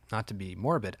 not to be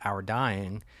morbid, our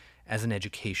dying as an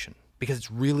education, because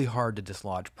it's really hard to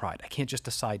dislodge pride. I can't just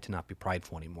decide to not be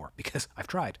prideful anymore because I've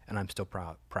tried and I'm still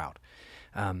proud.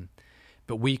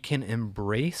 But we can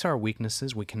embrace our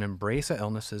weaknesses. We can embrace our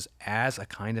illnesses as a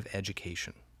kind of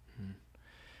education.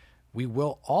 We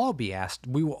will all be asked,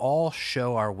 we will all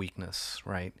show our weakness,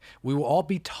 right? We will all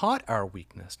be taught our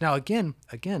weakness. Now, again,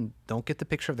 don't get the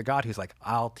picture of the God who's like,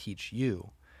 I'll teach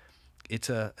you. It's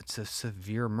a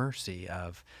severe mercy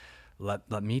of,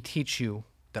 let me teach you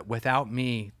that without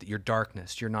me, your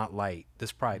darkness, you're not light,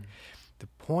 this pride. The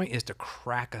point is to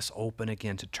crack us open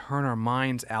again, to turn our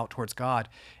minds out towards God.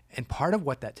 And part of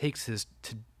what that takes is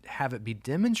to have it be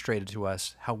demonstrated to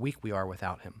us how weak we are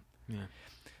without him. Yeah.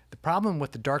 The problem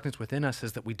with the darkness within us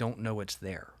is that we don't know it's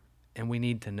there, and we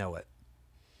need to know it.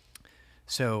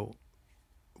 So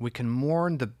we can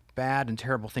mourn the bad and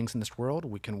terrible things in this world.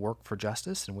 We can work for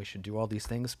justice, and we should do all these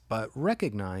things, but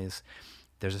recognize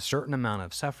there's a certain amount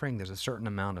of suffering, there's a certain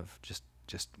amount of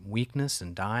just weakness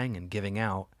and dying and giving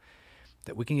out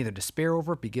that we can either despair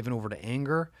over, be given over to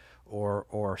anger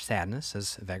or sadness,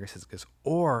 as Evagrius says,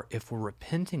 or if we're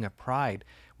repenting of pride,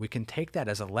 we can take that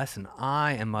as a lesson.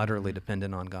 I am utterly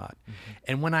dependent on God.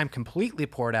 And when I'm completely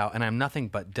poured out and I'm nothing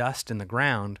but dust in the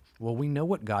ground, well, we know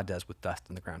what God does with dust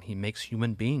in the ground. He makes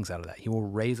human beings out of that. He will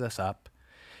raise us up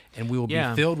and we will be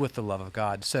filled with the love of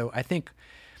God. So I think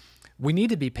we need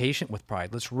to be patient with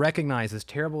pride. Let's recognize, as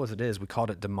terrible as it is, we called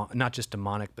it not just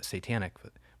demonic, but satanic.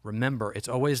 But remember, it's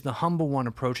always the humble one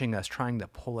approaching us, trying to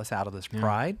pull us out of this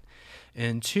pride.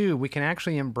 And two, we can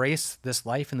actually embrace this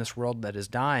life in this world that is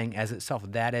dying as itself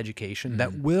that education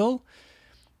that will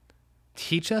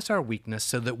teach us our weakness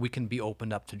so that we can be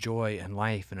opened up to joy and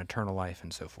life and eternal life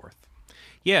and so forth.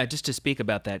 Yeah, just to speak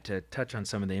about that, to touch on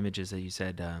some of the images that you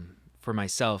said, for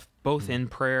myself, both in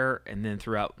prayer and then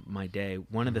throughout my day,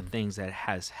 one of the things that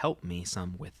has helped me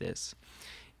some with this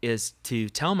is to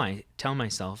tell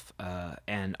myself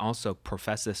and also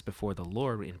profess this before the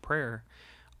Lord in prayer.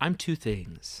 I'm two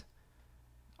things.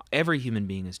 Every human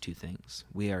being is two things.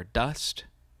 We are dust,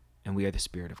 and we are the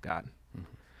Spirit of God.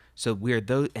 So we are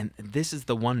those, and this is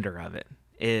the wonder of it,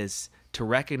 is to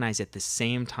recognize at the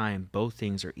same time both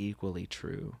things are equally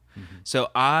true. So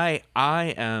I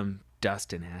am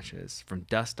dust and ashes. From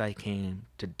dust I came,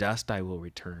 to dust I will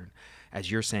return.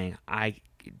 As you're saying, I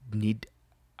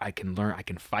can learn, I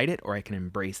can fight it, or I can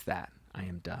embrace that. I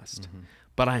am dust.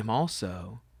 But I am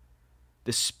also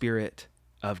the Spirit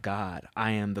of God.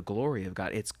 I am the glory of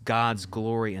God. It's God's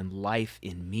glory and life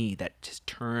in me that just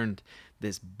turned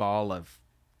this ball of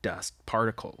dust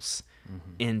particles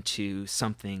into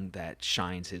something that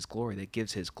shines his glory, that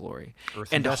gives his glory.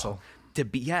 Earthen vessel. To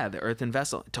be, the earthen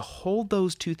vessel. To hold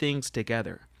those two things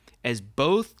together as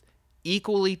both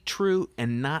equally true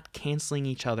and not canceling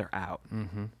each other out.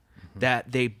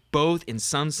 That they both, in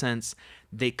some sense,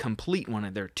 they complete one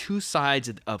another. They're two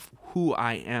sides of who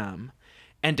I am.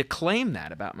 And to claim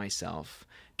that about myself,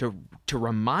 to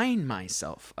remind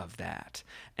myself of that.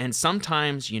 And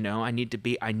sometimes, I need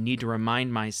to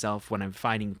remind myself when I'm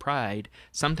fighting pride.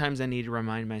 Sometimes I need to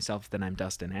remind myself that I'm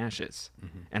dust and ashes.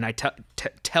 And I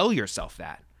tell yourself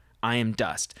that I am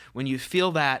dust. When you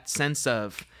feel that sense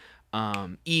of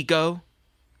ego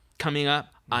coming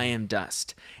up, I am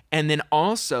dust. And then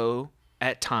also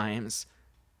at times,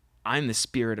 I'm the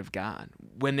Spirit of God.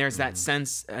 When there's that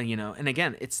sense, and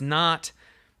again, it's not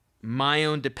my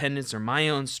own dependence or my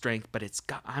own strength, but it's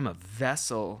God. I'm a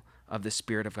vessel of the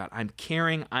Spirit of God. I'm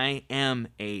carrying, I am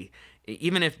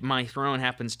even if my throne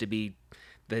happens to be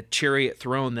the chariot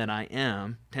throne that I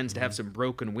am, tends to have some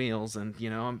broken wheels, and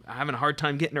I'm having a hard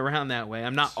time getting around that way.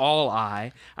 I'm not all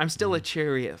I'm still a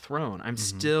chariot throne. I'm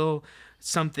still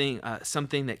something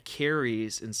that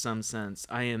carries, in some sense.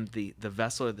 I am the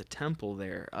vessel or the temple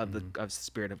there of the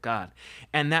Spirit of God.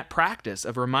 And that practice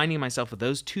of reminding myself of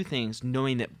those two things,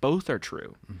 knowing that both are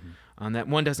true, that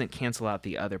one doesn't cancel out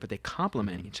the other, but they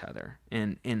complement each other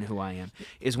in who I am,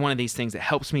 is one of these things that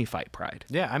helps me fight pride.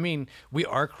 Yeah, I mean, we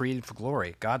are created for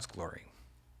glory, God's glory,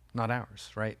 not ours,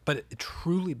 right? But it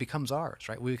truly becomes ours,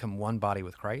 right? We become one body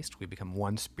with Christ. We become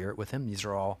one spirit with him. These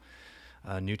are all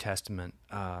New Testament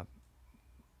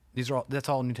that's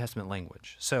all New Testament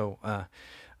language. So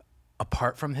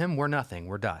apart from him, we're nothing.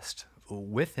 We're dust.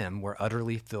 With him, we're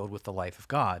utterly filled with the life of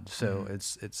God. So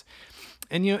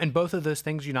and both of those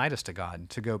things unite us to God.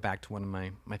 To go back to one of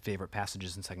my favorite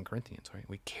passages in 2 Corinthians, right?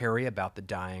 We carry about the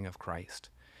dying of Christ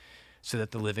so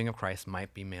that the living of Christ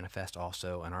might be manifest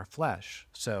also in our flesh.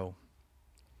 So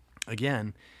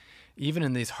again, even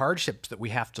in these hardships that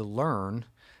we have to learn,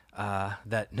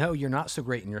 that no, you're not so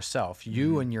great in yourself.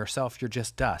 You and yourself, you're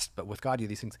just dust. But with God, you do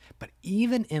these things. But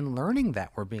even in learning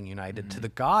that, we're being united to the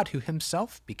God who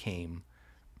himself became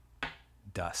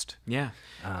dust. Yeah.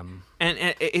 Um,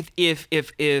 And if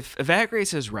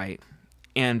Evagrius is right,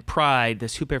 and pride,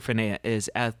 this hyperphonia, is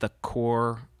at the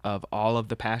core of all of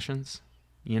the passions,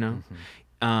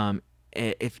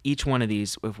 if each one of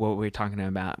these, of what we're talking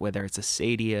about, whether it's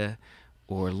acedia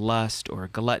or lust or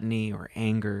gluttony or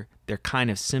anger, they're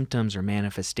kind of symptoms or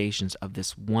manifestations of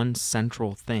this one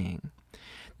central thing.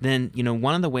 Then,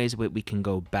 one of the ways that we can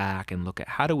go back and look at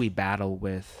how do we battle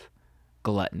with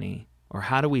gluttony or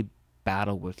how do we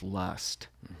battle with lust,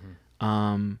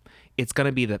 it's going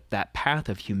to be that path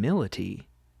of humility,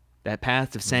 that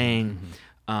path of saying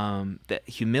that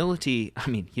humility,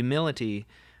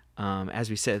 as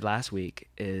we said last week,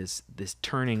 is this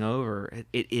turning over.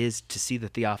 It is to see the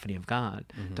theophany of God,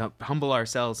 to humble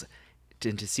ourselves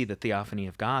and to see the theophany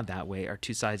of God that way are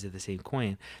two sides of the same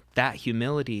coin. That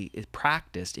humility is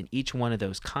practiced in each one of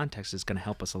those contexts is going to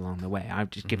help us along the way. I'll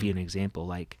just give you an example.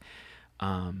 Like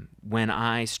when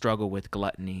I struggle with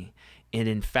gluttony, and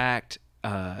in fact,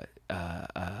 the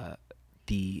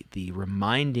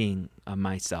reminding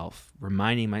myself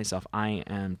I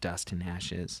am dust and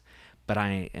ashes, but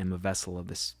I am a vessel of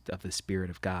the Spirit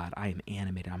of God. I am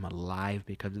animated. I'm alive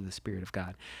because of the Spirit of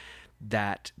God.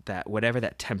 That whatever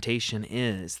that temptation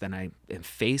is that I am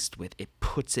faced with, it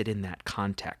puts it in that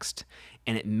context,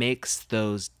 and it makes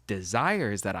those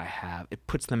desires that I have, it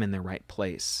puts them in the right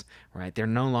place, right? They're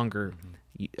no longer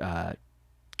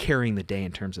carrying the day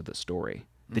in terms of the story.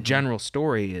 The general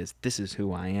story is, this is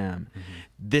who I am.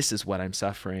 This is what I'm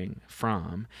suffering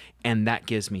from. And that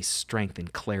gives me strength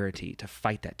and clarity to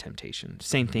fight that temptation.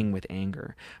 Same thing with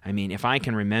anger. I mean, if I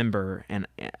can remember and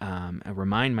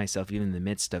remind myself, even in the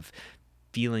midst of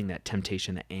feeling that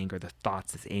temptation, that anger, the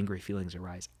thoughts, the angry feelings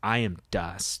arise, I am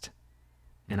dust.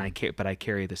 And but I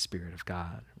carry the Spirit of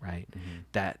God, right?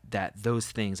 That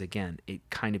those things, again, it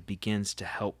kind of begins to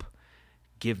help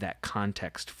give that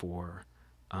context for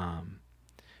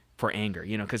anger,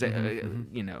 because,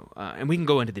 and we can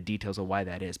go into the details of why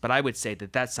that is, but I would say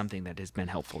that that's something that has been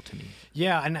helpful to me.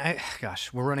 Yeah, and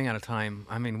we're running out of time.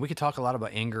 I mean, we could talk a lot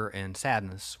about anger and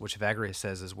sadness, which Evagrius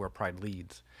says is where pride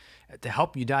leads. To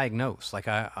help you diagnose, like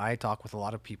I talk with a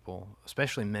lot of people,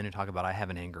 especially men who talk about, I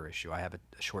have an anger issue, I have a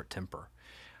short temper.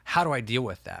 How do I deal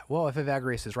with that? Well, if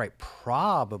Evagrius is right,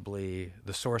 probably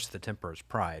the source of the temper is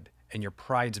pride, and your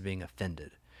pride's being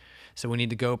offended. So we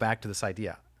need to go back to this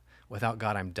idea. Without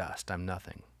God, I'm dust, I'm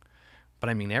nothing. But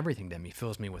I mean everything to him. He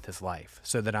fills me with his life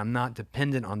so that I'm not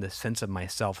dependent on this sense of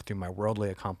myself through my worldly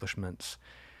accomplishments,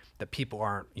 that people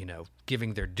aren't,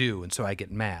 giving their due, and so I get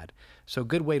mad. So a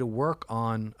good way to work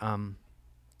on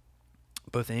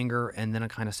both anger and then a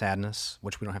kind of sadness,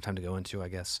 which we don't have time to go into, I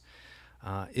guess,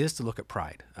 is to look at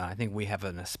pride. I think we have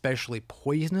an especially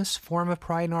poisonous form of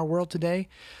pride in our world today,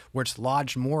 where it's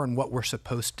lodged more in what we're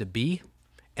supposed to be,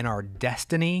 and our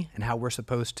destiny, and how we're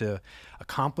supposed to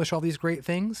accomplish all these great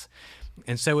things.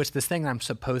 And so it's this thing I'm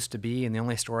supposed to be, and the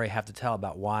only story I have to tell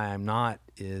about why I'm not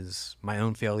is my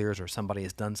own failures, or somebody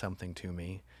has done something to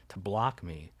me to block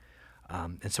me.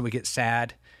 And so we get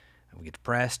sad, and we get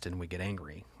depressed, and we get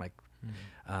angry,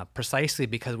 precisely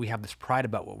because we have this pride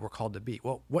about what we're called to be.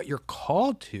 Well, what you're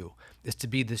called to is to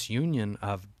be this union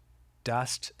of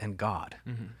dust and God.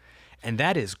 And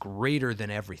that is greater than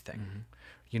everything.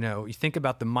 You think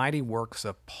about the mighty works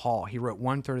of Paul. He wrote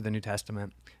 1/3 of the New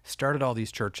Testament, started all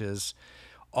these churches,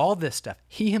 all this stuff.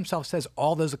 He himself says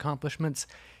all those accomplishments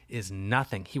is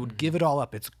nothing. He would give it all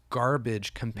up. It's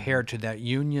garbage compared to that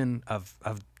union of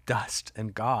dust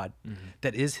and God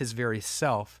that is his very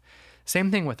self. Same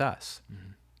thing with us.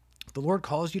 The Lord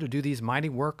calls you to do these mighty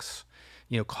works,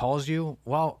 calls you,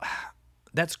 well,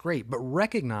 that's great. But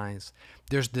recognize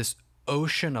there's this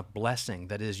ocean of blessing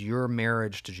that is your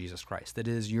marriage to Jesus Christ, that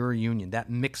is your union, that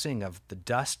mixing of the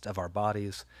dust of our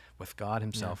bodies with God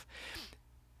himself.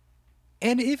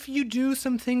 And if you do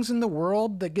some things in the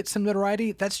world that get some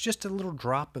notoriety, that's just a little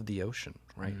drop of the ocean,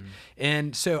 right?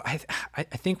 And so I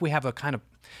think we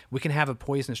can have a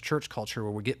poisonous church culture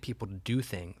where we get people to do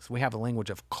things. We have a language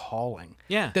of calling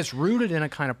that's rooted in a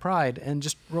kind of pride. And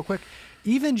just real quick,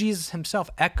 even Jesus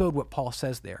himself echoed what Paul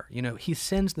says there. He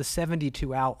sends the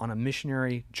 72 out on a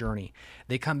missionary journey.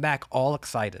 They come back all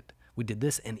excited. We did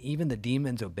this, and even the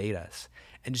demons obeyed us.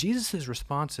 And Jesus'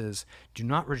 response is, do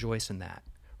not rejoice in that.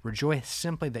 Rejoice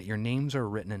simply that your names are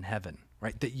written in heaven,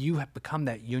 right? That you have become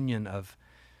that union of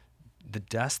the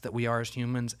dust that we are as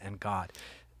humans and God.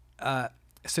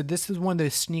 So this is one of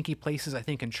those sneaky places, I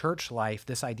think, in church life,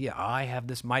 this idea, I have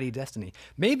this mighty destiny.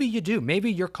 Maybe you do.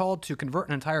 Maybe you're called to convert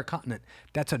an entire continent.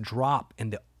 That's a drop in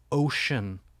the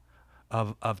ocean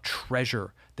of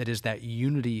treasure that is that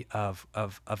unity of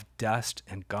dust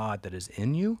and God that is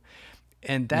in you.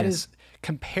 And that is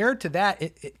compared to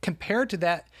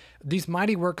that, these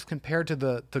mighty works compared to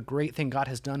the great thing God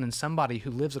has done in somebody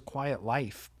who lives a quiet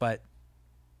life, but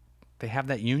they have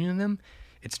that union in them.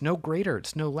 It's no greater,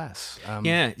 it's no less.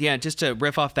 Just to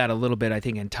riff off that a little bit, I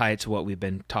think, and tie it to what we've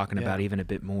been talking about even a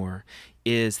bit more,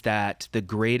 is that the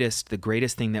greatest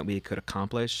thing that we could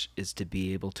accomplish is to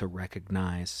be able to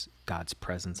recognize God's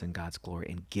presence and God's glory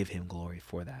and give him glory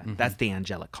for that. Mm-hmm. That's the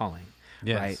angelic calling,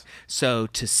 right? So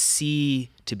to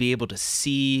be able to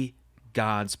see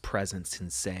God's presence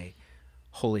and say,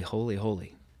 holy, holy,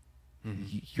 holy,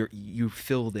 you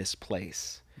fill this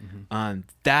place. Mm-hmm.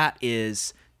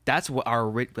 That's what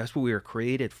we were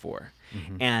created for.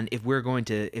 Mm-hmm. And if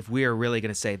we are really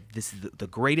going to say this is the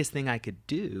greatest thing I could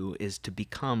do is to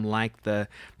become like the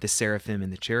seraphim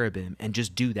and the cherubim and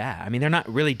just do that. I mean, they're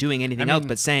not really doing anything else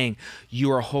but saying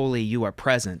you are holy, you are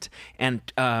present. And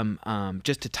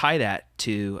just to tie that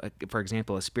to, for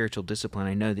example, a spiritual discipline,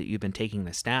 I know that you've been taking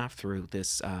the staff through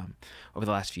this over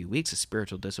the last few weeks, a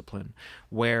spiritual discipline,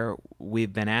 where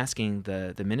we've been asking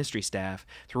the ministry staff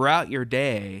throughout your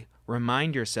day,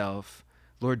 remind yourself,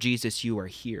 Lord Jesus, you are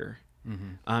here.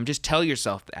 Mm-hmm. Just tell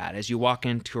yourself that as you walk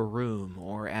into a room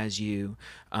or as you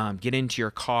get into your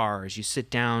car, as you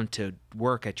sit down to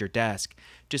work at your desk.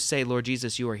 Just say, Lord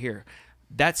Jesus, you are here.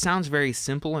 That sounds very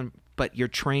simple, but you're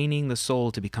training the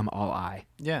soul to become all I.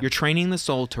 Yeah. You're training the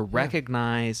soul to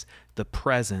recognize the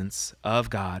presence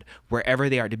of God wherever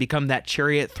they are, to become that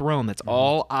chariot throne that's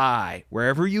all I.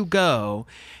 Wherever you go,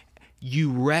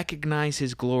 you recognize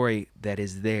his glory that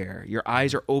is there. Your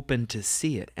eyes are open to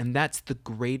see it. And that's the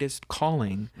greatest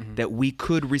calling that we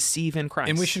could receive in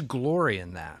Christ. And we should glory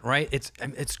in that, right?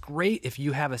 It's great if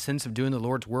you have a sense of doing the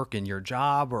Lord's work in your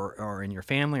job or in your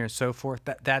family or so forth.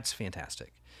 That's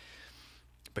fantastic.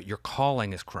 But your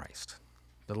calling is Christ.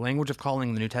 The language of calling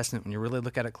in the New Testament, when you really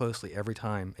look at it closely every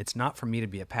time, it's not for me to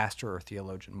be a pastor or a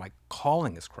theologian. My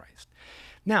calling is Christ.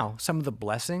 Now, some of the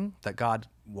blessing that God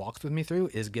walks with me through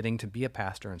is getting to be a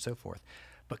pastor and so forth.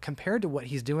 But compared to what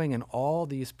he's doing in all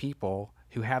these people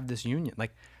who have this union,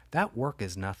 like that work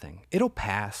is nothing. It'll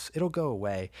pass. It'll go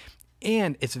away.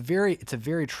 And it's a very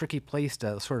tricky place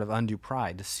to sort of undo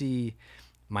pride, to see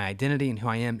my identity and who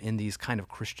I am in these kind of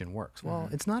Christian works. Well,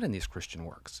 it's not in these Christian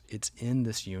works. It's in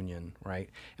this union, right?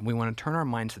 And we want to turn our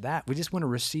minds to that. We just want to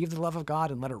receive the love of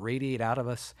God and let it radiate out of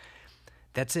us.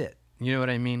 That's it. You know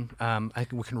what I mean? I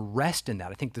think we can rest in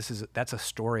that. I think that's a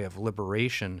story of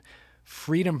liberation,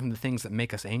 freedom from the things that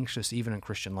make us anxious, even in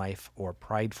Christian life, or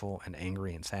prideful and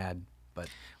angry and sad. But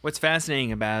what's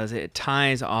fascinating about it is it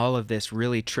ties all of this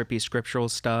really trippy scriptural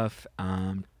stuff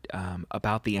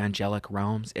about the angelic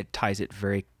realms. It ties it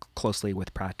very closely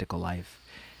with practical life.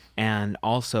 And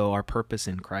also our purpose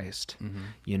in Christ,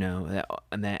 you know,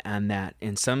 and that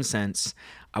in some sense,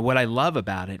 what I love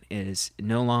about it is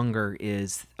no longer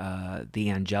is the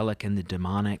angelic and the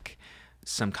demonic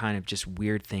some kind of just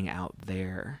weird thing out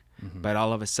there, but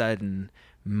all of a sudden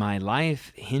my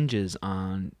life hinges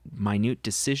on minute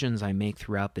decisions I make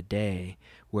throughout the day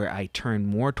where I turn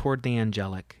more toward the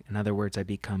angelic. In other words, I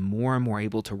become more and more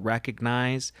able to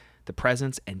recognize the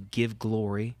presence and give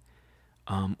glory,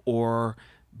 or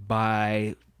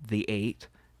by the 8,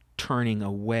 turning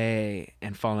away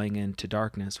and falling into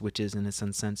darkness, which is in a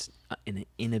sense an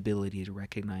inability to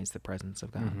recognize the presence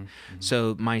of God.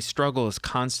 So my struggle is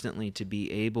constantly to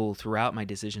be able, throughout my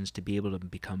decisions, to be able to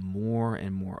become more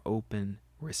and more open,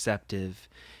 receptive,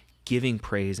 giving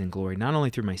praise and glory, not only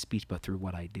through my speech, but through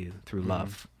what I do, through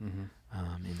love. In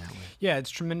that way. Yeah, it's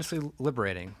tremendously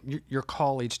liberating. Your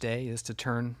call each day is to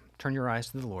turn your eyes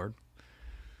to the Lord,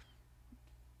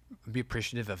 be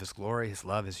appreciative of his glory, his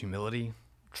love, his humility.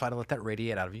 Try to let that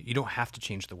radiate out of you. You don't have to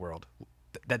change the world.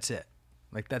 That's it.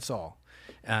 Like, that's all.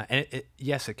 And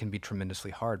yes, it can be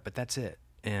tremendously hard, but that's it.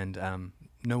 And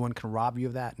no one can rob you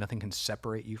of that. Nothing can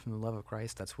separate you from the love of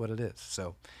Christ. That's what it is.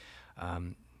 So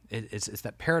it's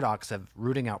that paradox of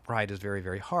rooting out pride is very,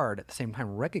 very hard. At the same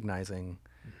time, recognizing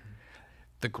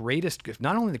the greatest gift,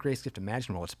 not only the greatest gift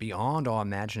imaginable, it's beyond all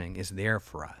imagining, is there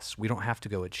for us. We don't have to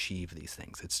go achieve these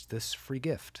things. It's this free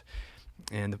gift.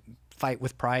 And fight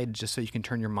with pride just so you can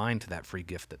turn your mind to that free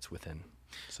gift that's within.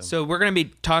 So we're going to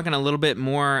be talking a little bit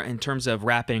more in terms of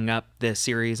wrapping up this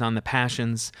series on the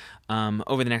passions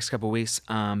over the next couple of weeks.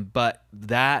 But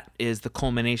that is the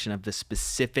culmination of the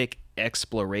specific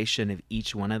exploration of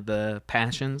each one of the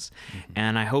passions.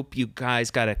 And I hope you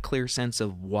guys got a clear sense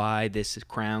of why this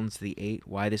crowns the 8,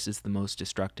 why this is the most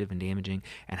destructive and damaging,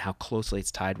 and how closely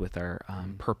it's tied with our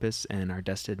purpose and our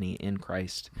destiny in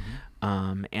Christ.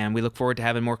 And we look forward to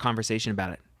having more conversation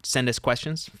about it. send us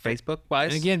questions,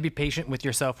 Facebook-wise. And again, be patient with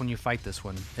yourself when you fight this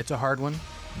one. It's a hard one,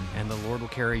 and the Lord will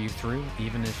carry you through,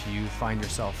 even if you find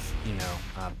yourself,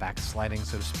 backsliding,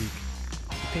 so to speak.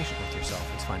 Be patient with yourself.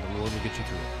 It's fine. The Lord will get you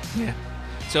through it. Yeah.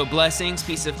 So blessings,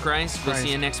 peace of Christ. We'll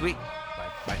see you next week. Bye.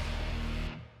 Bye.